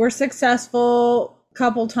were successful a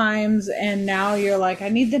couple times and now you're like, I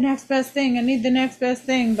need the next best thing. I need the next best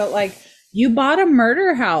thing. But like, you bought a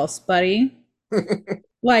murder house, buddy.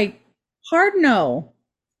 Like, hard no.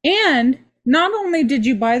 And not only did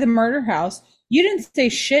you buy the murder house, you didn't say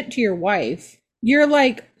shit to your wife. You're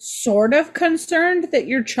like sort of concerned that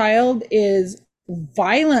your child is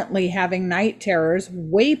violently having night terrors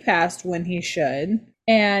way past when he should.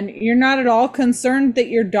 And you're not at all concerned that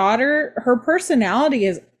your daughter, her personality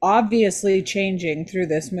is obviously changing through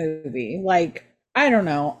this movie. Like, I don't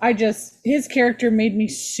know. His character made me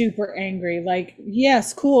super angry. Like,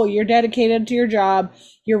 yes, cool. You're dedicated to your job.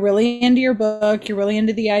 You're really into your book. You're really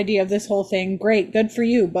into the idea of this whole thing. Great. Good for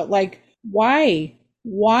you. But like, why?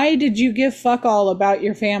 Why did you give fuck all about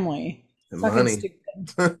your family? The Fucking money.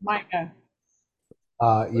 stupid. Micah.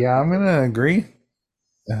 Yeah, I'm gonna agree.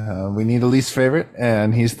 We need a least favorite,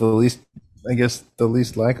 and he's the least, I guess, the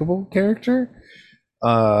least likable character.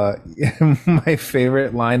 My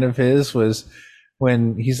favorite line of his was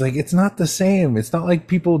when he's like, "It's not the same. It's not like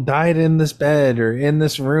people died in this bed or in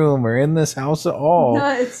this room or in this house at all." No,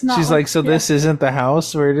 it's not. She's like, "So this isn't the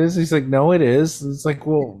house where it is?" He's like, "No, it is." It's like,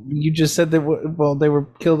 "Well, you just said that. Well, they were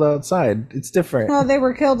killed outside. It's different." No, they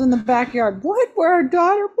were killed in the backyard. What? Where our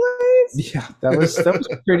daughter plays? Yeah, that was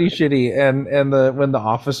pretty shitty. And when the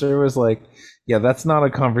officer was like, "Yeah, that's not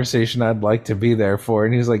a conversation I'd like to be there for,"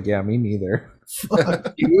 and he's like, "Yeah, me neither."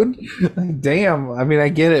 Fuck, dude. Like, damn. I mean, I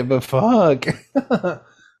get it, but fuck.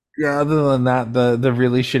 Yeah. Other than that, the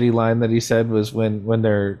really shitty line that he said was when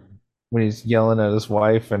he's yelling at his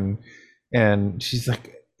wife and he's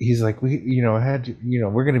like, we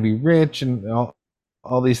we're gonna be rich and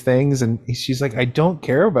all these things, and she's like, I don't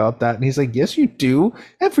care about that, and he's like, yes, you do.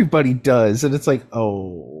 Everybody does, and it's like,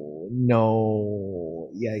 oh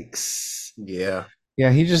no, yikes. Yeah. Yeah,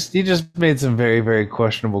 he just made some very, very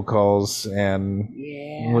questionable calls and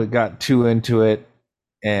got too into it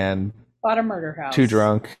and Bought a murder house. too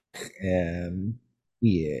drunk and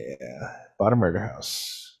bought a murder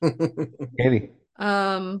house. Katie.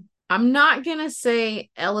 I'm not gonna say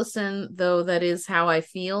Ellison, though that is how I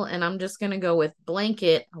feel, and I'm just gonna go with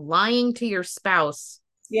blanket lying to your spouse.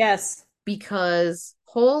 Yes. Because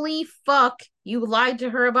holy fuck, you lied to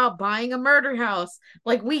her about buying a murder house.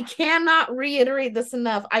 Like, we cannot reiterate this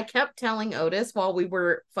enough. I kept telling Otis while we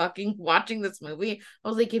were fucking watching this movie, I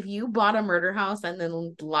was like, if you bought a murder house and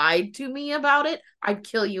then lied to me about it, I'd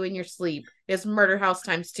kill you in your sleep. It's murder house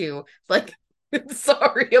times 2. Like,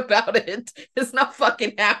 sorry about it. It's not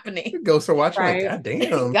fucking happening. Ghosts are watching Right. like, God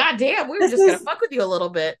damn. God damn, we were just gonna fuck with you a little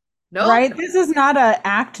bit. No, Right? This is not a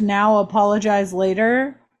act now, apologize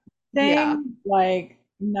later thing. Yeah. Like,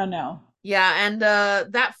 no. Yeah, and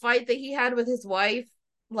that fight that he had with his wife,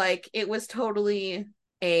 like, it was totally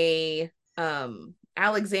a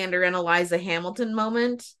Alexander and Eliza Hamilton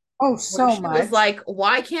moment. Oh, so Where she much. was like,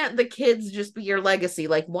 why can't the kids just be your legacy?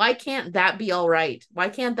 Like, why can't that be all right? Why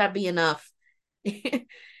can't that be enough?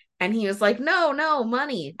 And he was like, no,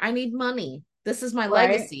 money. I need money. This is my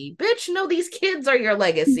Right. legacy. Bitch, no, these kids are your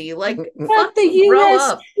legacy. Like, But the fucking grow U.S.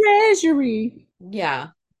 up. Treasury. Yeah,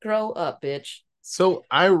 grow up, bitch. So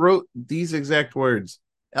I wrote these exact words: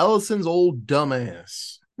 Ellison's old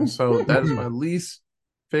dumbass. So that is my least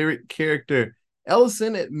favorite character.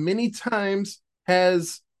 Ellison at many times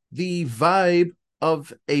has the vibe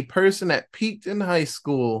of a person that peaked in high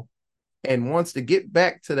school and wants to get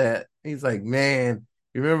back to that. He's like, man,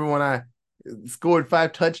 you remember when I scored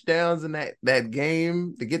 5 touchdowns in that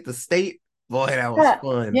game to get the state? Boy, that was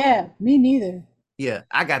fun. Yeah, me neither. Yeah,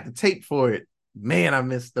 I got the tape for it. Man, I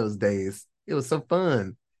missed those days. It was so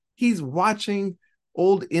fun. He's watching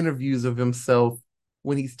old interviews of himself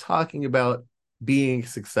when he's talking about being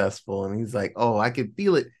successful, and he's like, oh, I could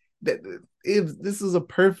feel it. That if this is a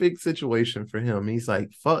perfect situation for him. He's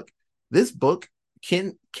like, fuck, this book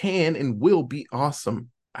can and will be awesome.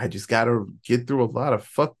 I just gotta get through a lot of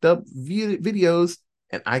fucked up videos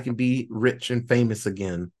and I can be rich and famous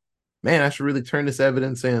again. Man, I should really turn this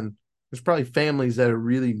evidence in. There's probably families that are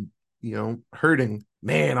really, hurting.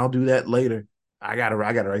 Man, I'll do that later. I gotta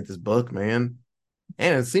write this book, man.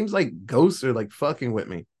 And it seems like ghosts are like fucking with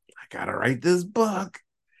me. I gotta write this book.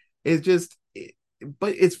 It's just,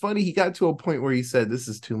 but it's funny. He got to a point where he said, "This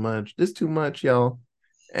is too much. This is too much, y'all."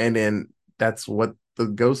 And then that's what the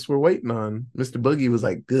ghosts were waiting on. Mr. Boogie was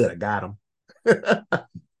like, "Good, I got him."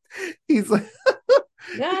 He's like,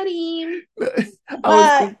 Got him.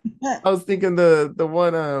 I was thinking the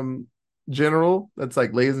one general that's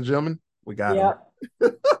like, ladies and gentlemen, we got him.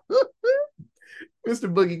 Yep.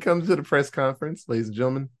 Mr. Boogie comes to the press conference, ladies and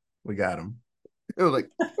gentlemen, we got him. It was like,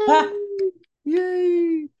 "Yay,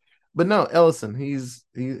 yay!" But no, Ellison, he's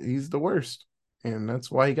the worst, and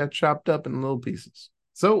that's why he got chopped up in little pieces.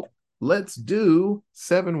 So let's do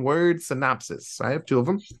 7-word synopsis. I have 2 of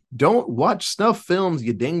them. Don't watch snuff films,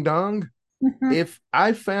 you ding dong. If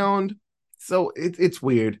I found, so it's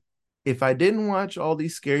weird. If I didn't watch all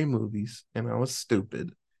these scary movies and I was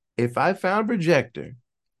stupid, if I found a projector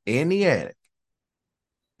in the attic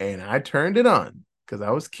and I turned it on because I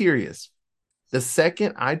was curious, the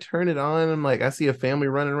second I turn it on, I'm like, I see a family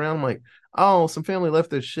running around. I'm like, oh, some family left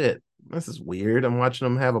their shit. This is weird. I'm watching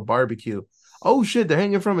them have a barbecue. Oh shit, they're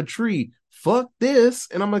hanging from a tree. Fuck this.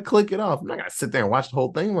 And I'm gonna click it off. I'm not gonna sit there and watch the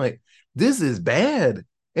whole thing. I'm like, this is bad.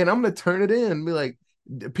 And I'm gonna turn it in and be like,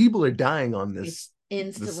 people are dying on this.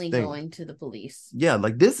 Instantly this thing. going to the police. Yeah,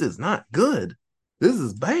 like this is not good. This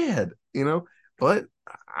is bad, But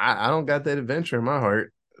I don't got that adventure in my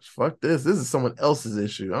heart. Fuck this. This is someone else's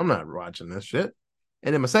issue. I'm not watching this shit.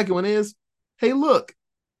 And then my second one is, hey, look,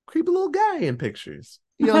 creepy little guy in pictures.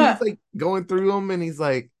 He's like going through them and he's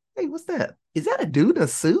like, hey, what's that? Is that a dude in a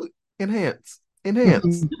suit? Enhance.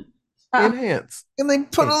 Enhance. Enhance. And they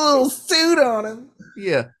put a little suit on him.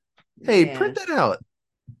 Yeah. Hey, print that out.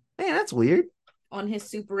 Man, that's weird. On his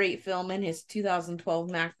Super 8 film and his 2012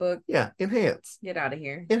 MacBook. Yeah, enhance. Get out of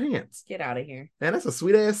here. Enhance. Get out of here. Man, that's a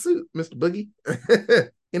sweet ass suit, Mr. Boogie.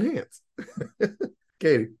 Enhance.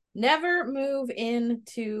 Katie. Never move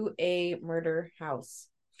into a murder house.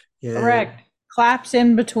 Yeah. Correct. Claps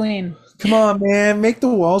in between. Come on, man. Make the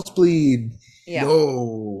walls bleed. Yeah.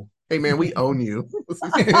 No. Hey, man, we own you.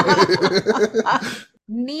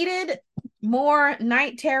 Needed more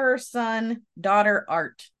night terror son daughter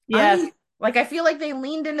art. Yes. I feel like they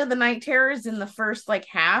leaned into the night terrors in the first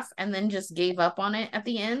half and then just gave up on it at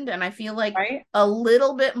the end. And I feel like a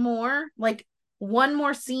little bit more, like one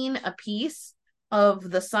more scene a piece of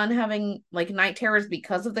the son having night terrors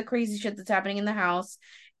because of the crazy shit that's happening in the house.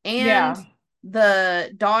 And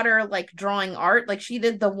the daughter drawing art. Like she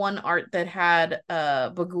did the one art that had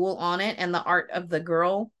Bagul on it and the art of the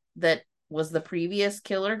girl that was the previous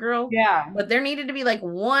killer girl. Yeah. But there needed to be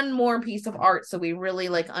one more piece of art so we really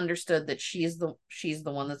understood that she's the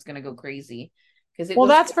one that's gonna go crazy. Because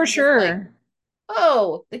that's for sure.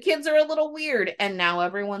 Oh, the kids are a little weird, and now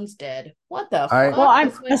everyone's dead. What the fuck? Well,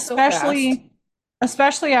 I'm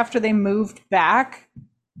especially after they moved back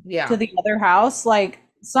to the other house,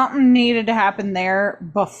 something needed to happen there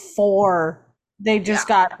before they just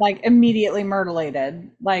got immediately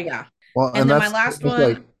murdered. Well, and then my last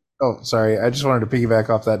one. Oh, sorry. I just wanted to piggyback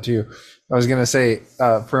off that too. I was gonna say,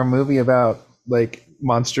 for a movie about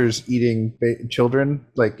monsters eating children,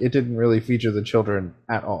 it didn't really feature the children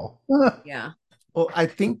at all. Yeah. Well, I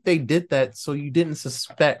think they did that so you didn't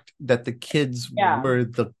suspect that the kids were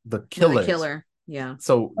the killers. The killer. Yeah.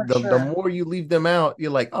 So the more you leave them out,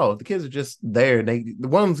 you're like, oh, the kids are just there. The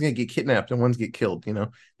one's gonna get kidnapped and one's get killed.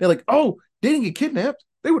 They're like, oh, they didn't get kidnapped.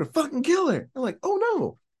 They would have fucking killed her. They're like, oh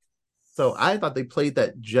no. So I thought they played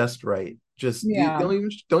that just right. Just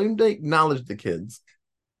don't even acknowledge the kids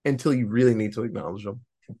until you really need to acknowledge them.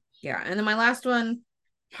 Yeah, and then my last one,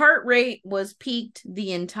 heart rate was peaked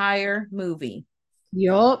the entire movie.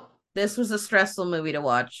 Yup. This was a stressful movie to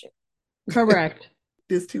watch. Correct.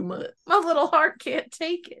 It's too much. My little heart can't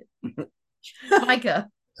take it. Micah.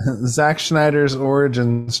 Zack Snyder's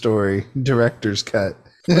origin story, director's cut.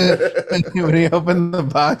 When he opened the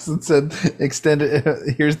box and said extended,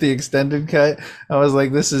 here's the extended cut, I was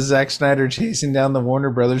like, this is Zack Snyder chasing down the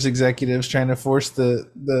Warner Brothers executives trying to force the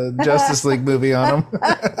Justice League movie on him.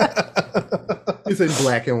 It's in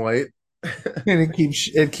black and white. And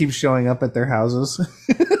it keeps showing up at their houses.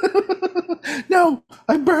 No,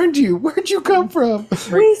 I burned you. Where'd you come from?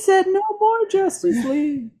 We said no more Justice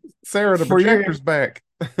League. Sarah, the projector's back.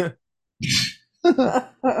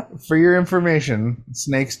 For your information,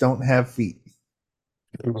 snakes don't have feet.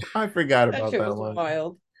 I forgot about that one.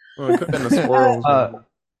 Wild. Oh, it could have been the squirrels.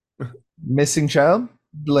 Missing child?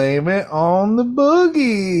 Blame it on the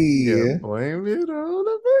boogie. Yeah, blame it on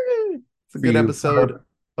the boogie. It's a good episode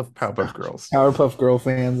of Powerpuff Girls. Powerpuff Girl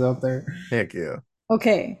fans out there. Heck yeah.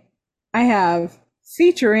 Okay. I have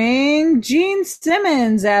featuring Gene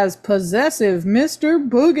Simmons as possessive Mr.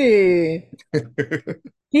 Boogie.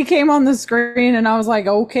 He came on the screen and I was like,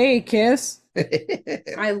 okay, kiss.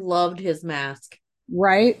 I loved his mask.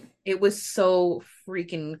 Right? It was so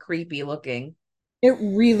freaking creepy looking. It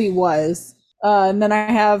really was. And then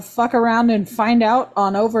I have Fuck Around and Find Out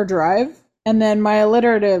on Overdrive. And then my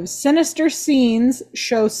alliterative, sinister scenes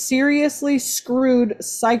show seriously screwed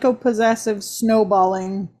psychopossessive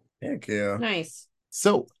snowballing. Heck yeah. Nice.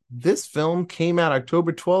 So this film came out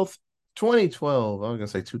October 12th, 2012. I was gonna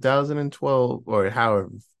say 2012, or however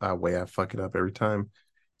way I fuck it up every time.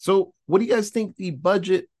 So what do you guys think the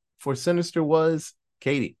budget for Sinister was,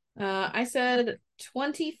 Katie? I said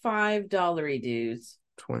 $25 dues.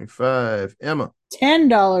 25. Emma?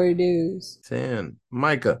 $10 dues. 10.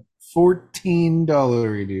 Micah?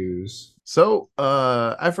 $14 dues. So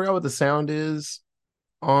I forgot what the sound is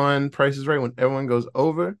on Price is Right when everyone goes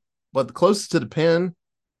over, but the closest to the pen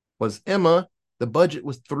was Emma. The budget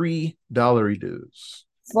was $3 dues.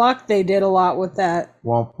 Fuck, they did a lot with that.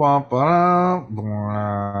 Womp, womp, womp,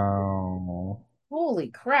 womp. Holy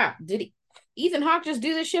crap. Did Ethan Hawke just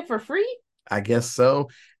do this shit for free? I guess so.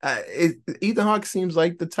 Ethan Hawke seems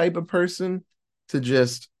like the type of person to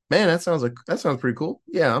just, man, that sounds pretty cool.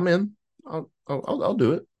 Yeah, I'm in. I'll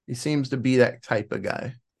do it. He seems to be that type of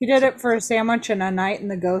guy. He did it for a sandwich and a night in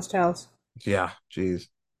the ghost house. Yeah, jeez.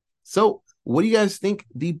 So, what do you guys think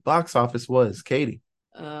the box office was, Katie?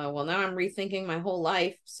 Well, now I'm rethinking my whole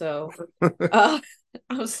life. So, I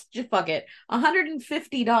was just fuck it.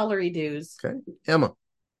 $150 dues. Okay, Emma.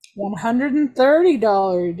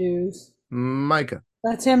 $130 dues. Micah.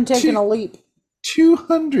 That's him taking a leap.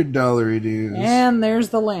 $200 dues. And there's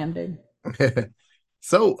the landing.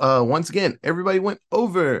 So, once again, everybody went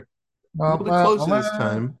over. A little bit closer this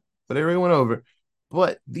time, but everybody went over.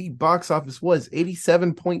 But the box office was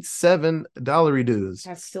 $87.7 dues.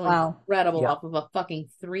 That's still incredible off of a fucking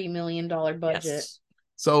 $3 million budget. Yes.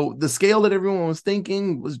 So the scale that everyone was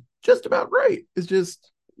thinking was just about right. It's just,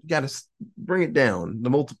 you got to bring it down.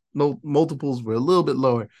 The multiples were a little bit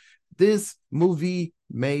lower. This movie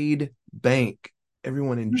made bank.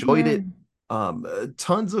 Everyone enjoyed it.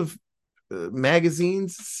 Tons of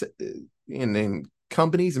magazines and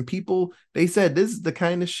companies and people, they said this is the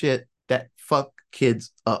kind of shit that fuck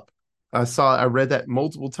kids up. I read that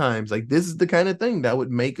multiple times. Like, this is the kind of thing that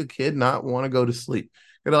would make a kid not want to go to sleep.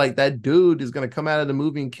 They're like, that dude is going to come out of the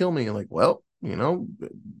movie and kill me. And like, well,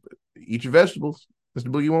 eat your vegetables. Mr.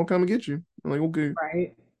 Boogie won't come and get you. I'm like, okay.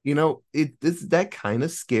 Right. This is that kind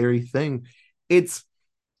of scary thing.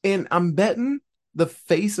 And I'm betting the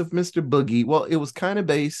face of Mr. Boogie, well, it was kind of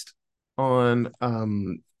based on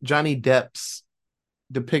Johnny Depp's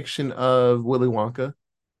depiction of Willy Wonka.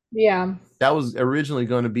 Yeah. That was originally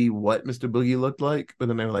going to be what Mr. Boogie looked like, but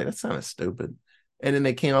then they were like, that sounded stupid. And then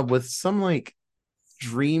they came up with some like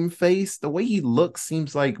dream face. The way he looks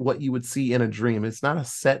seems like what you would see in a dream. It's not a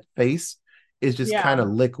set face. It's just kind of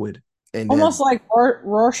liquid. And almost like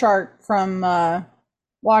Rorschach from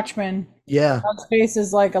Watchmen. Yeah. His face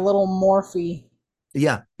is like a little morphy.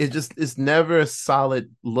 Yeah. It's never a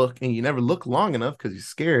solid look, and you never look long enough because you're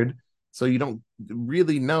scared. So you don't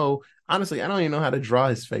really know. Honestly, I don't even know how to draw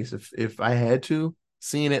his face. If I had to,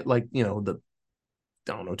 seeing it like, 20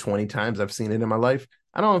 times I've seen it in my life,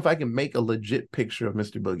 I don't know if I can make a legit picture of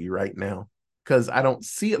Mr. Boogie right now because I don't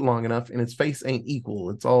see it long enough and his face ain't equal.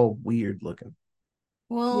 It's all weird looking.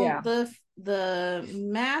 Well, yeah. The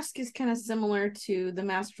mask is kind of similar to the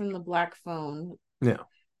mask from the Black Phone. Yeah.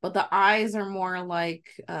 But the eyes are more like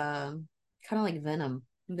kind of like Venom.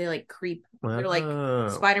 They like creep. They're like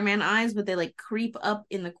Spider-Man eyes, but they like creep up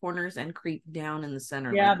in the corners and creep down in the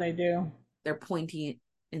center. Yeah, they do. They're pointy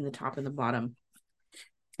in the top and the bottom.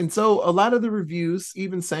 And so a lot of the reviews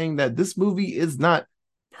even saying that this movie is not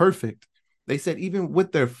perfect. They said even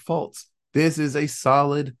with their faults, this is a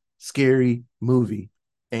solid, scary movie.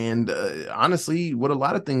 And honestly, with a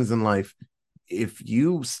lot of things in life, if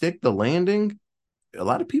you stick the landing, a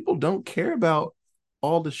lot of people don't care about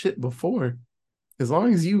all the shit before. As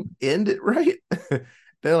long as you end it right,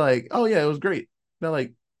 they're like, oh yeah, it was great.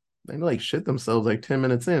 They shit themselves like 10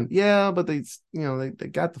 minutes in. Yeah, but they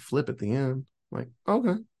got the flip at the end. Like,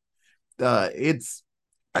 okay. This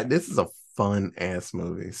is a fun ass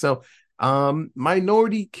movie. So,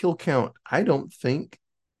 minority kill count. I don't think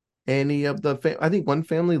any of the I think one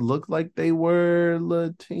family looked like they were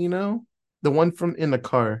Latino. The one from in the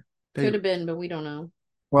car. Could have been, but we don't know.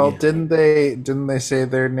 Well, didn't they say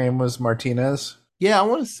their name was Martinez? Yeah, I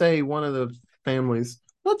want to say one of the families.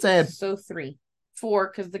 Let's add 4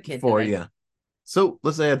 because the kid 4, died. yeah. So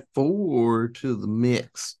let's add 4 to the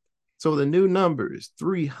mix. So the new number is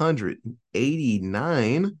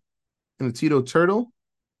 389 in a Tito Turtle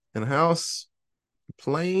in a house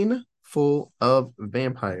plain full of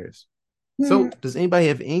vampires. So does anybody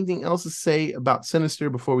have anything else to say about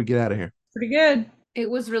Sinister before we get out of here? Pretty good. It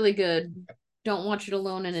was really good. Don't watch it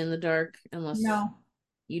alone and in the dark unless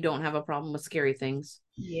you don't have a problem with scary things.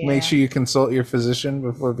 Yeah. Make sure you consult your physician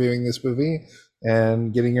before viewing this movie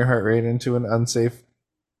and getting your heart rate into an unsafe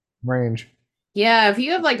range. Yeah, if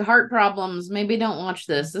you have like heart problems, maybe don't watch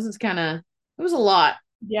this. This is kind of, it was a lot.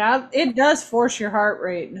 Yeah, it does force your heart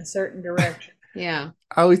rate in a certain direction. Yeah.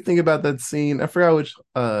 I always think about that scene. I forgot which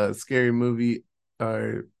scary movie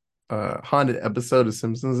or haunted episode of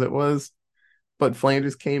Simpsons it was, but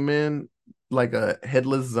Flanders came in like a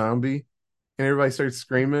headless zombie, and everybody starts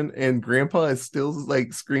screaming, and Grandpa is still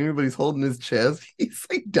like screaming, but he's holding his chest. He's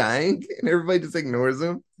like dying, and everybody just ignores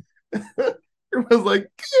him. Everyone's like,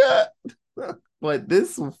 yeah. But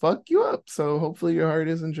this will fuck you up. So hopefully your heart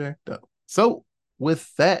isn't jacked up. So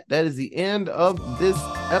with that, that is the end of this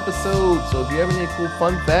episode. So if you have any cool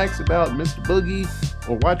fun facts about Mr. Boogie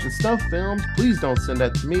or watching stuff films, please don't send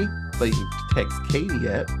that to me. But you can text Katie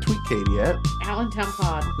tweet Katie at Allentown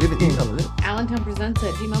Pod. we have an email with it.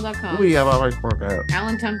 AllentownPresents@gmail.com. We have our work out.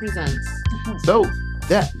 Allentown Presents. So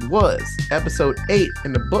that was episode 8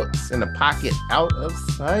 in the books, in the pocket, out of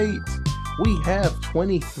sight. We have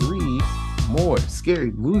 23 more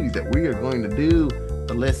scary movies that we are going to do.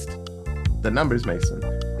 The list, the numbers, Mason.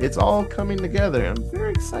 It's all coming together. I'm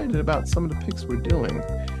very excited about some of the picks we're doing.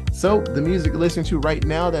 So the music you're listening to right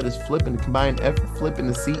now, that is Flip and the combined F, Flip and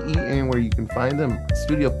the CE, anywhere you can find them.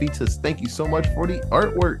 Studio Fetus, thank you so much for the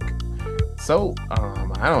artwork. So,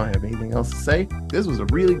 I don't have anything else to say. This was a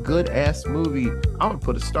really good ass movie. I'm gonna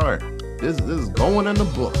put a star. This is going in the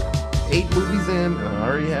book. 8 movies in, and I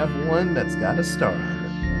already have one that's got a star on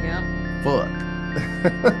it. Yep. Fuck.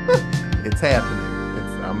 It's happening.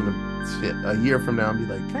 I'm gonna shit. A year from now, I'll be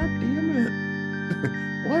like, God damn it.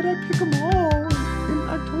 Why'd I pick them all in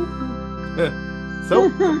October?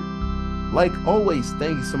 So, like always,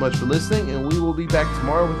 thank you so much for listening, and we will be back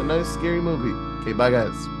tomorrow with another scary movie. Okay, bye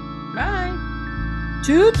guys. Bye.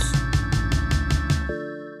 Toots?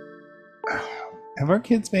 Have our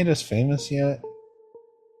kids made us famous yet?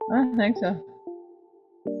 I don't think so.